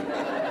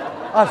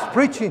 I was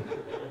preaching.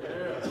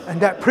 And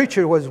that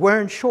preacher was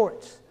wearing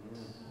shorts.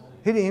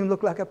 He didn't even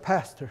look like a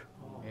pastor.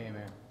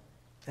 Amen.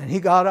 And he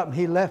got up and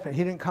he left and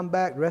he didn't come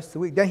back the rest of the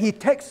week. Then he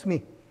texts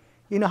me.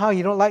 You know how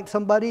you don't like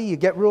somebody? You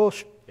get real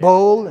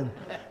bold and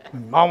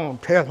I'm going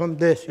to tell him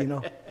this, you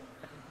know.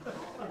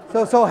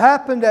 So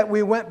happened that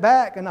we went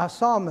back and I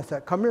saw him. I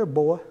said, come here,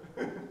 boy.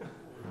 I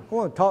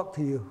want to talk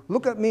to you.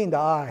 Look at me in the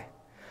eye.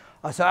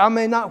 I said, I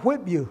may not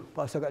whip you.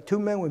 But I said, I got two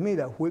men with me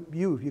that whip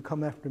you if you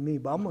come after me.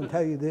 But I'm going to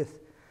tell you this.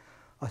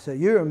 I said,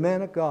 you're a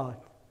man of God.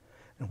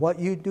 And what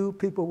you do,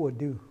 people will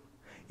do.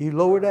 You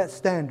lower that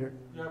standard.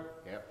 Yep.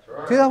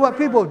 Right. See, that's what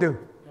people do.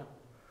 Yep.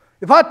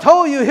 If I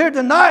told you here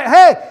tonight,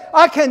 hey,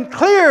 I can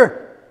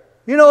clear,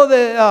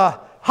 the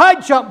high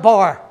jump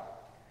bar.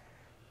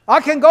 I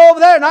can go over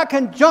there and I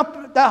can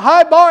jump that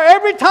high bar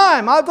every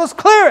time. I'll just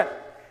clear it.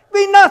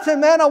 Be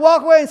nothing, man. I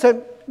walk away and say,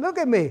 look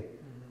at me.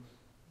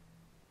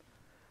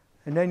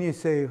 And then you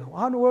say, well,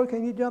 how in the world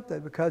can you jump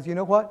that? Because you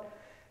know what?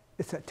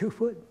 It's at 2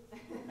 foot.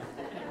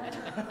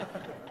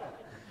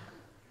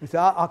 You say,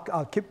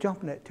 I'll keep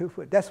jumping at 2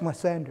 foot. That's my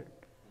standard.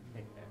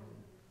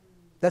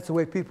 That's the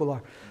way people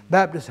are.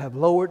 Baptists have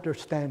lowered their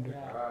standard.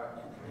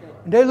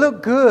 And they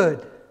look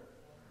good.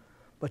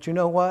 But you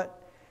know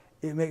what?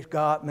 It makes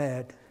God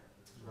mad.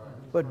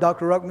 What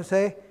Dr. Ruckman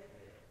say?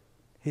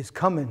 He's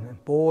coming,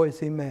 and boy, is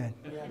he mad.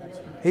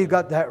 He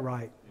got that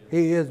right.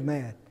 He is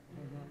mad.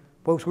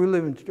 Folks, we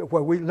live in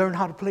where we learn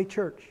how to play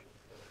church.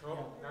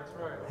 That's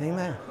right.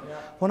 Amen.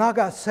 When I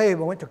got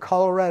saved, I went to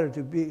Colorado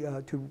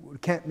to a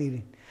camp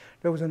meeting.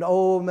 There was an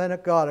old man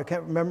of God. I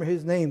can't remember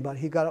his name, but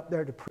he got up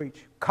there to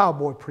preach.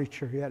 Cowboy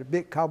preacher. He had a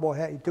big cowboy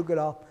hat. He took it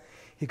off.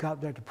 He got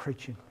up there to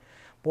preaching.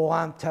 Boy,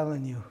 I'm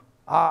telling you,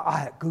 I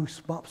had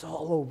goosebumps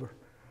all over.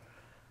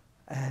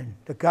 And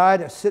the guy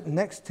that's sitting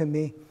next to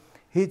me,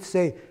 he'd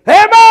say,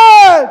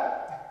 "Amen!"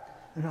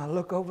 And I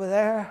look over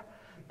there.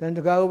 Then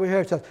the guy over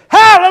here says,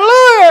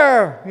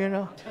 "Hallelujah!" You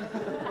know.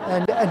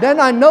 And then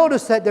I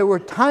noticed that they were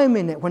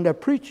timing it. When the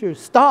preacher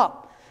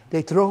stopped,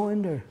 they throw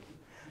in there.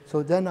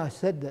 So then I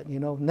said that, you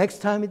know, next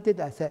time he did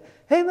that, I said,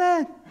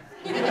 "Amen."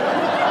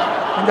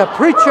 And the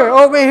preacher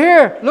over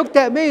here looked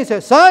at me and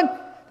said, "Son,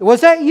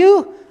 was that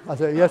you?" I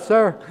said, "Yes,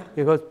 sir."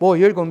 He goes, "Boy,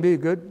 you're going to be a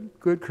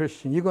good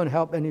Christian. You're going to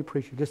help any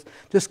preacher.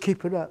 Just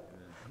keep it up."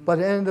 But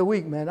at the end of the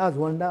week, man, I was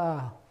running the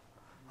aisle.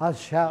 I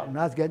was shouting.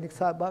 I was getting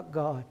excited about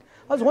God.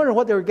 I was wondering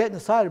what they were getting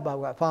excited about.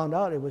 When I found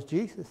out it was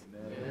Jesus.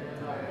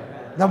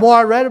 Amen. The more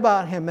I read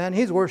about him, man,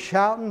 he's worth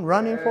shouting,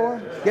 running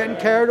for, getting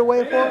carried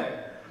away for.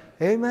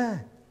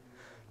 Amen.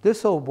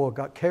 This old boy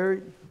got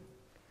carried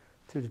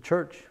to the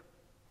church,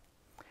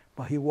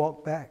 but he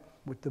walked back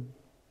with the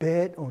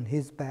bed on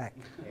his back.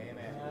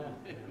 Amen.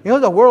 You know,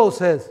 the world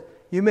says,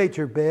 you made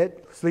your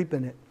bed, sleep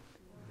in it.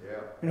 Yeah.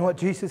 You know what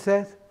Jesus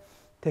says?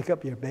 Take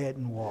up your bed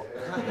and walk.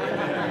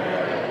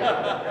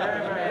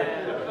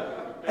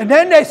 And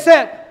then they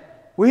said,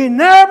 we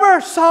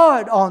never saw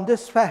it on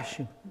this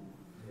fashion.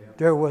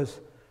 There was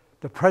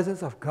the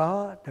presence of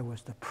God. There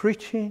was the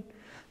preaching.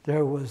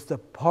 There was the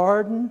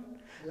pardon.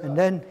 And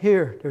then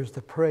here, there's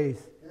the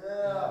praise.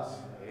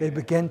 They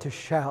began to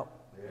shout.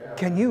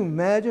 Can you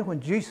imagine when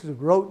Jesus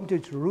rode into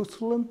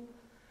Jerusalem?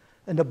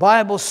 And the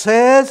Bible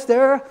says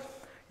there,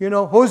 you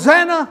know,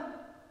 Hosanna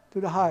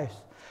to the highest.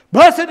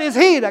 Blessed is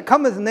he that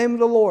cometh in the name of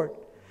the Lord.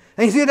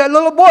 And you see that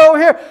little boy over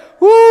here.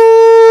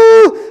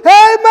 Woo!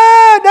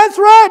 Amen! That's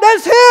right.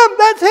 That's him.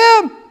 That's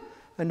him.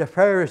 And the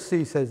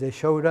Pharisee says they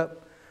showed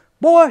up.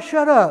 Boy,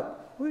 shut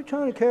up. What are you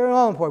trying to carry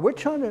on for? We're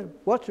trying to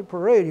watch the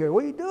parade here.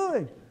 What are you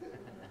doing?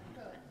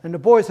 And the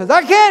boy says,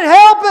 I can't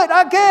help it.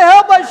 I can't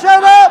help but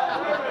shut up.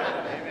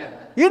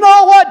 You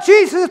know what?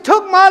 Jesus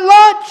took my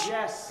lunch.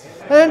 Yes.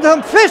 And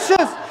some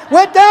fishes.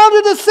 Went down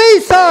to the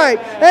seaside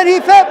and he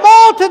fed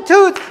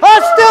multitudes.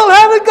 I still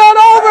haven't got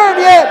over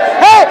it yet.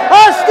 Hey,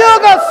 I still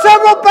got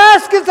several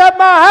baskets at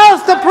my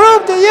house to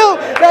prove to you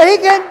that he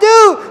can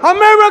do a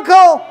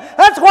miracle.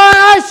 That's why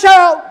I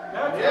shout.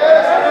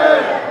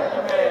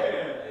 Yes.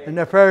 And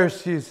the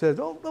Pharisee says,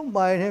 oh, don't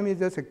mind him. He's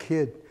just a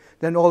kid.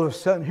 Then all of a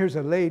sudden, here's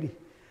a lady.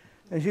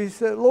 And she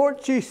said,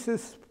 Lord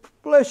Jesus,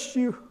 bless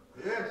you.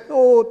 Yes.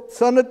 Oh,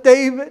 son of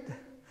David. And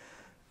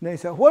they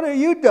said, what are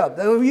you done?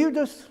 Have you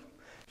just...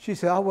 She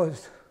said, I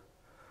was,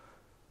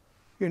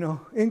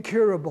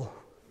 incurable.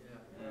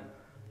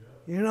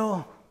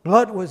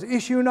 Blood was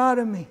issuing out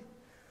of me.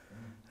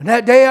 And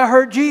that day I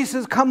heard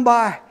Jesus come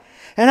by.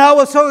 And I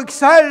was so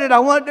excited I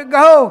wanted to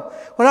go.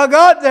 When I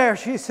got there,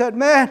 she said,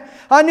 man,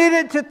 I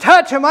needed to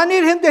touch him. I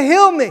needed him to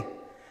heal me.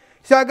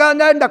 So I got in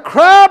there and the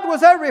crowd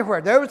was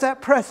everywhere. There was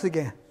that press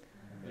again.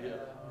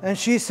 And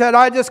she said,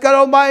 I just got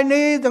on my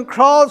knees and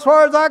crawled as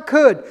far as I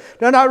could.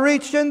 Then I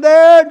reached in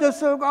there,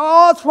 just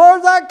as far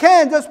as I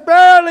can, just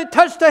barely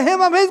touched the hem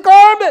of his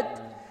garment.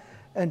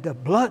 And the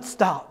blood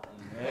stopped.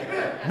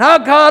 Amen. And I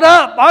got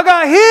up. I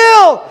got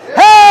healed.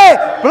 Hey,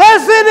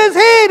 blessed is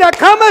he that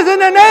cometh in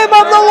the name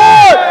of the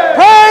Lord.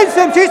 Praise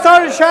him. She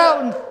started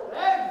shouting.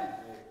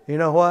 You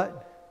know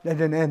what? That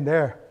didn't end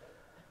there.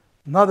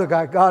 Another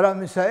guy got up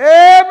and said,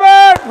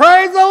 amen,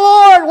 praise the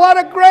Lord. What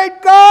a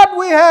great God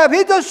we have.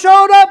 He just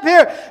showed up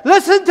here.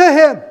 Listen to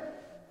him.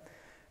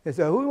 He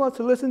said, who wants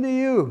to listen to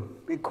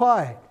you? Be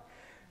quiet.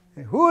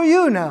 And who are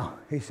you now?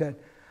 He said,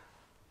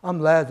 I'm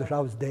Lazarus. I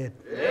was dead.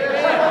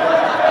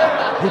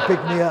 He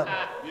picked me up.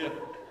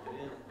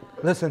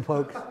 Listen,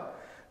 folks,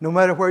 no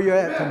matter where you're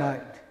at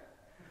tonight,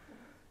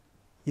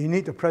 you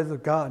need the presence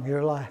of God in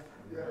your life.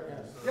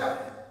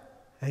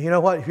 And you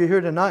know what? If you're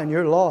here tonight and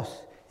you're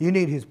lost, you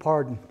need his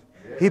pardon.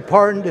 He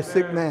pardoned the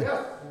sick man.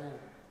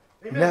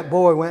 And that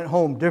boy went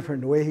home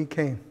different the way he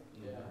came.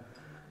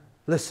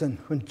 Listen,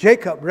 when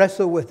Jacob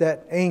wrestled with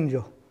that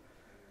angel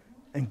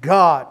and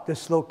God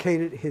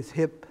dislocated his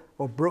hip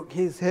or broke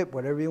his hip,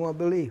 whatever you want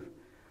to believe,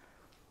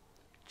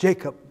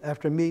 Jacob,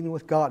 after meeting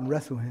with God and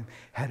wrestling with him,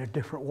 had a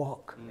different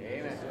walk.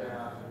 Amen.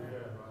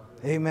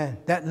 Amen.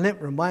 That limp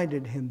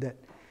reminded him that,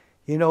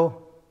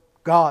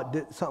 God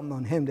did something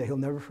on him that he'll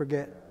never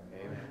forget.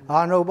 Amen.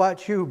 I don't know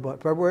about you,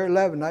 but February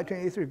 11,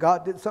 1983,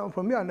 God did something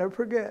for me I'll never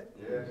forget.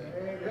 Yes.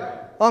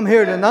 I'm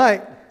here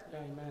tonight.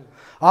 Amen.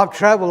 I've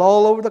traveled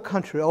all over the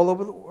country, all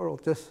over the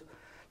world, just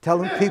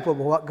telling people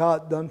about what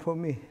God done for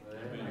me.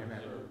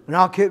 Amen. And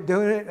I'll keep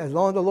doing it as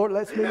long as the Lord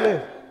lets me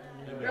live.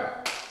 Amen.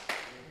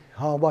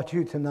 How about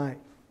you tonight?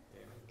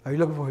 Are you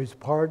looking for His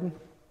pardon?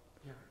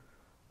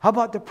 How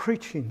about the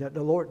preaching that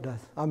the Lord does?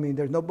 I mean,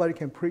 there's nobody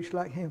can preach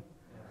like Him.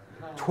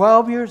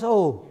 12 years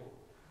old.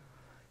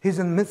 He's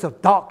in the midst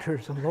of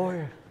doctors and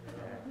lawyers.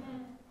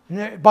 And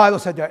the Bible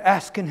said they're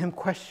asking Him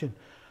questions.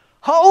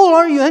 How old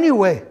are you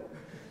anyway?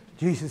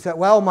 Jesus said,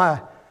 well,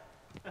 my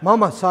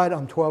mama's side,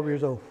 I'm 12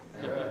 years old.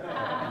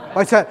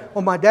 I said,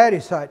 on my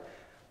daddy's side,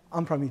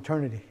 I'm from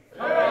eternity.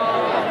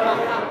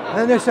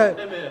 And they said,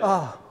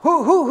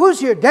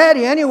 who's your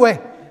daddy anyway?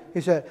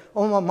 He said,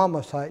 on my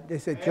mama's side. They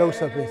said,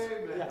 Joseph is.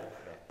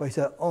 But he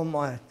said, on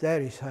my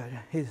daddy's side,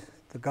 He's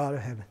the God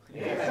of heaven.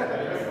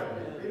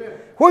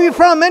 Where are you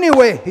from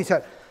anyway? He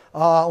said,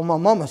 on my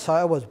mama's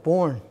side, I was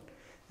born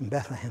in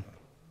Bethlehem.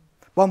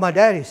 But on my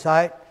daddy's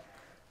side,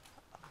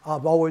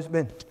 I've always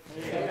been.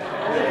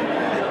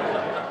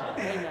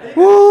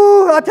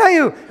 Woo! I tell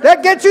you,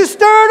 that gets you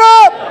stirred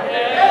up.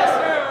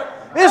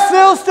 It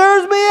still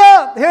stirs me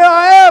up. Here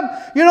I am,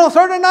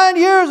 39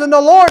 years in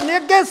the Lord, and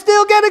it can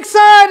still get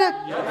excited.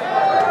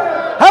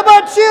 How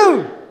about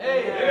you?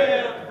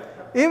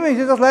 Even if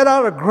you just let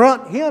out a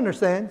grunt, He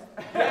understands.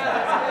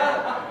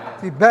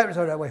 See, Baptists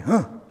are that way.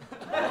 Huh?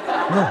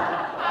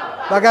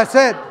 Like I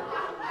said,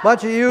 a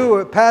bunch of you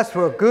are passed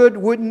for a good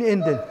wooden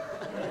ending.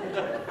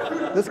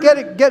 Just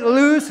get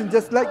loose and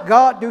just let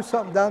God do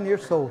something down in your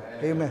soul.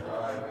 Amen.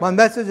 My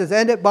message is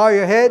ended. Bow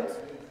your heads.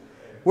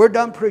 We're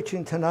done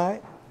preaching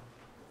tonight.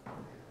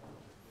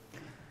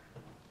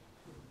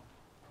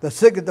 The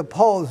sick of the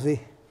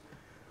palsy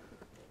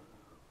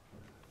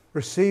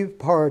received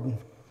pardon.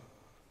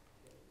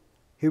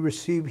 He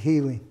received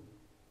healing.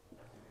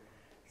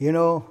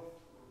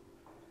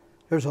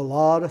 There's a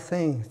lot of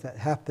things that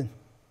happen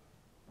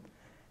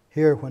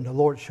here when the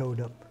Lord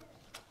showed up.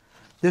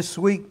 This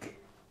week,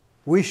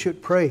 we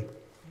should pray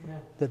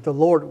that the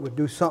Lord would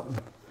do something.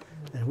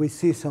 And we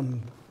see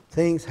some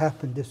things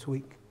happen this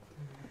week.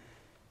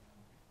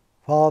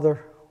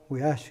 Father,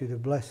 we ask You to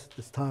bless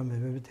this time of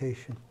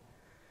invitation.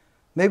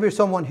 Maybe there's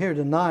someone here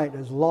tonight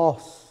that's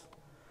lost,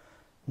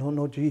 don't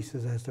know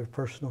Jesus as their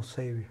personal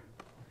Savior.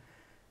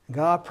 And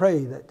God, I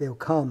pray that they'll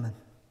come and,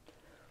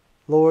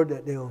 Lord,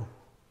 that they'll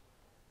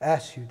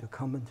ask You to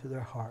come into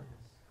their heart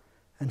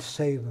and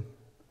save them.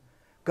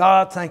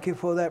 God, thank You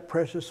for that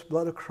precious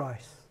blood of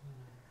Christ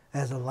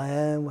as a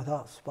lamb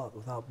without spot,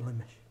 without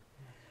blemish.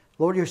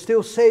 Lord, You're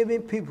still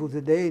saving people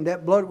today, and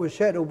that blood was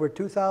shed over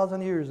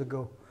 2,000 years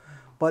ago,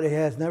 but it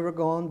has never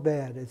gone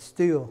bad. It's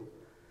still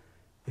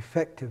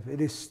effective.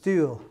 It is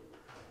still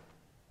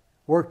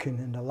working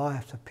in the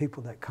lives of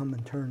people that come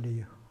and turn to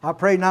You. I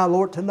pray now,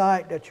 Lord,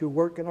 tonight that You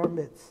work in our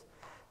midst.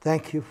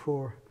 Thank You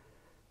for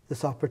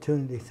this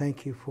opportunity.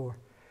 Thank You for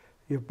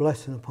Your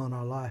blessing upon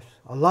our lives.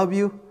 I love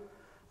You.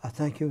 I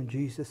thank You in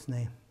Jesus'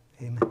 name.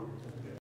 Amen.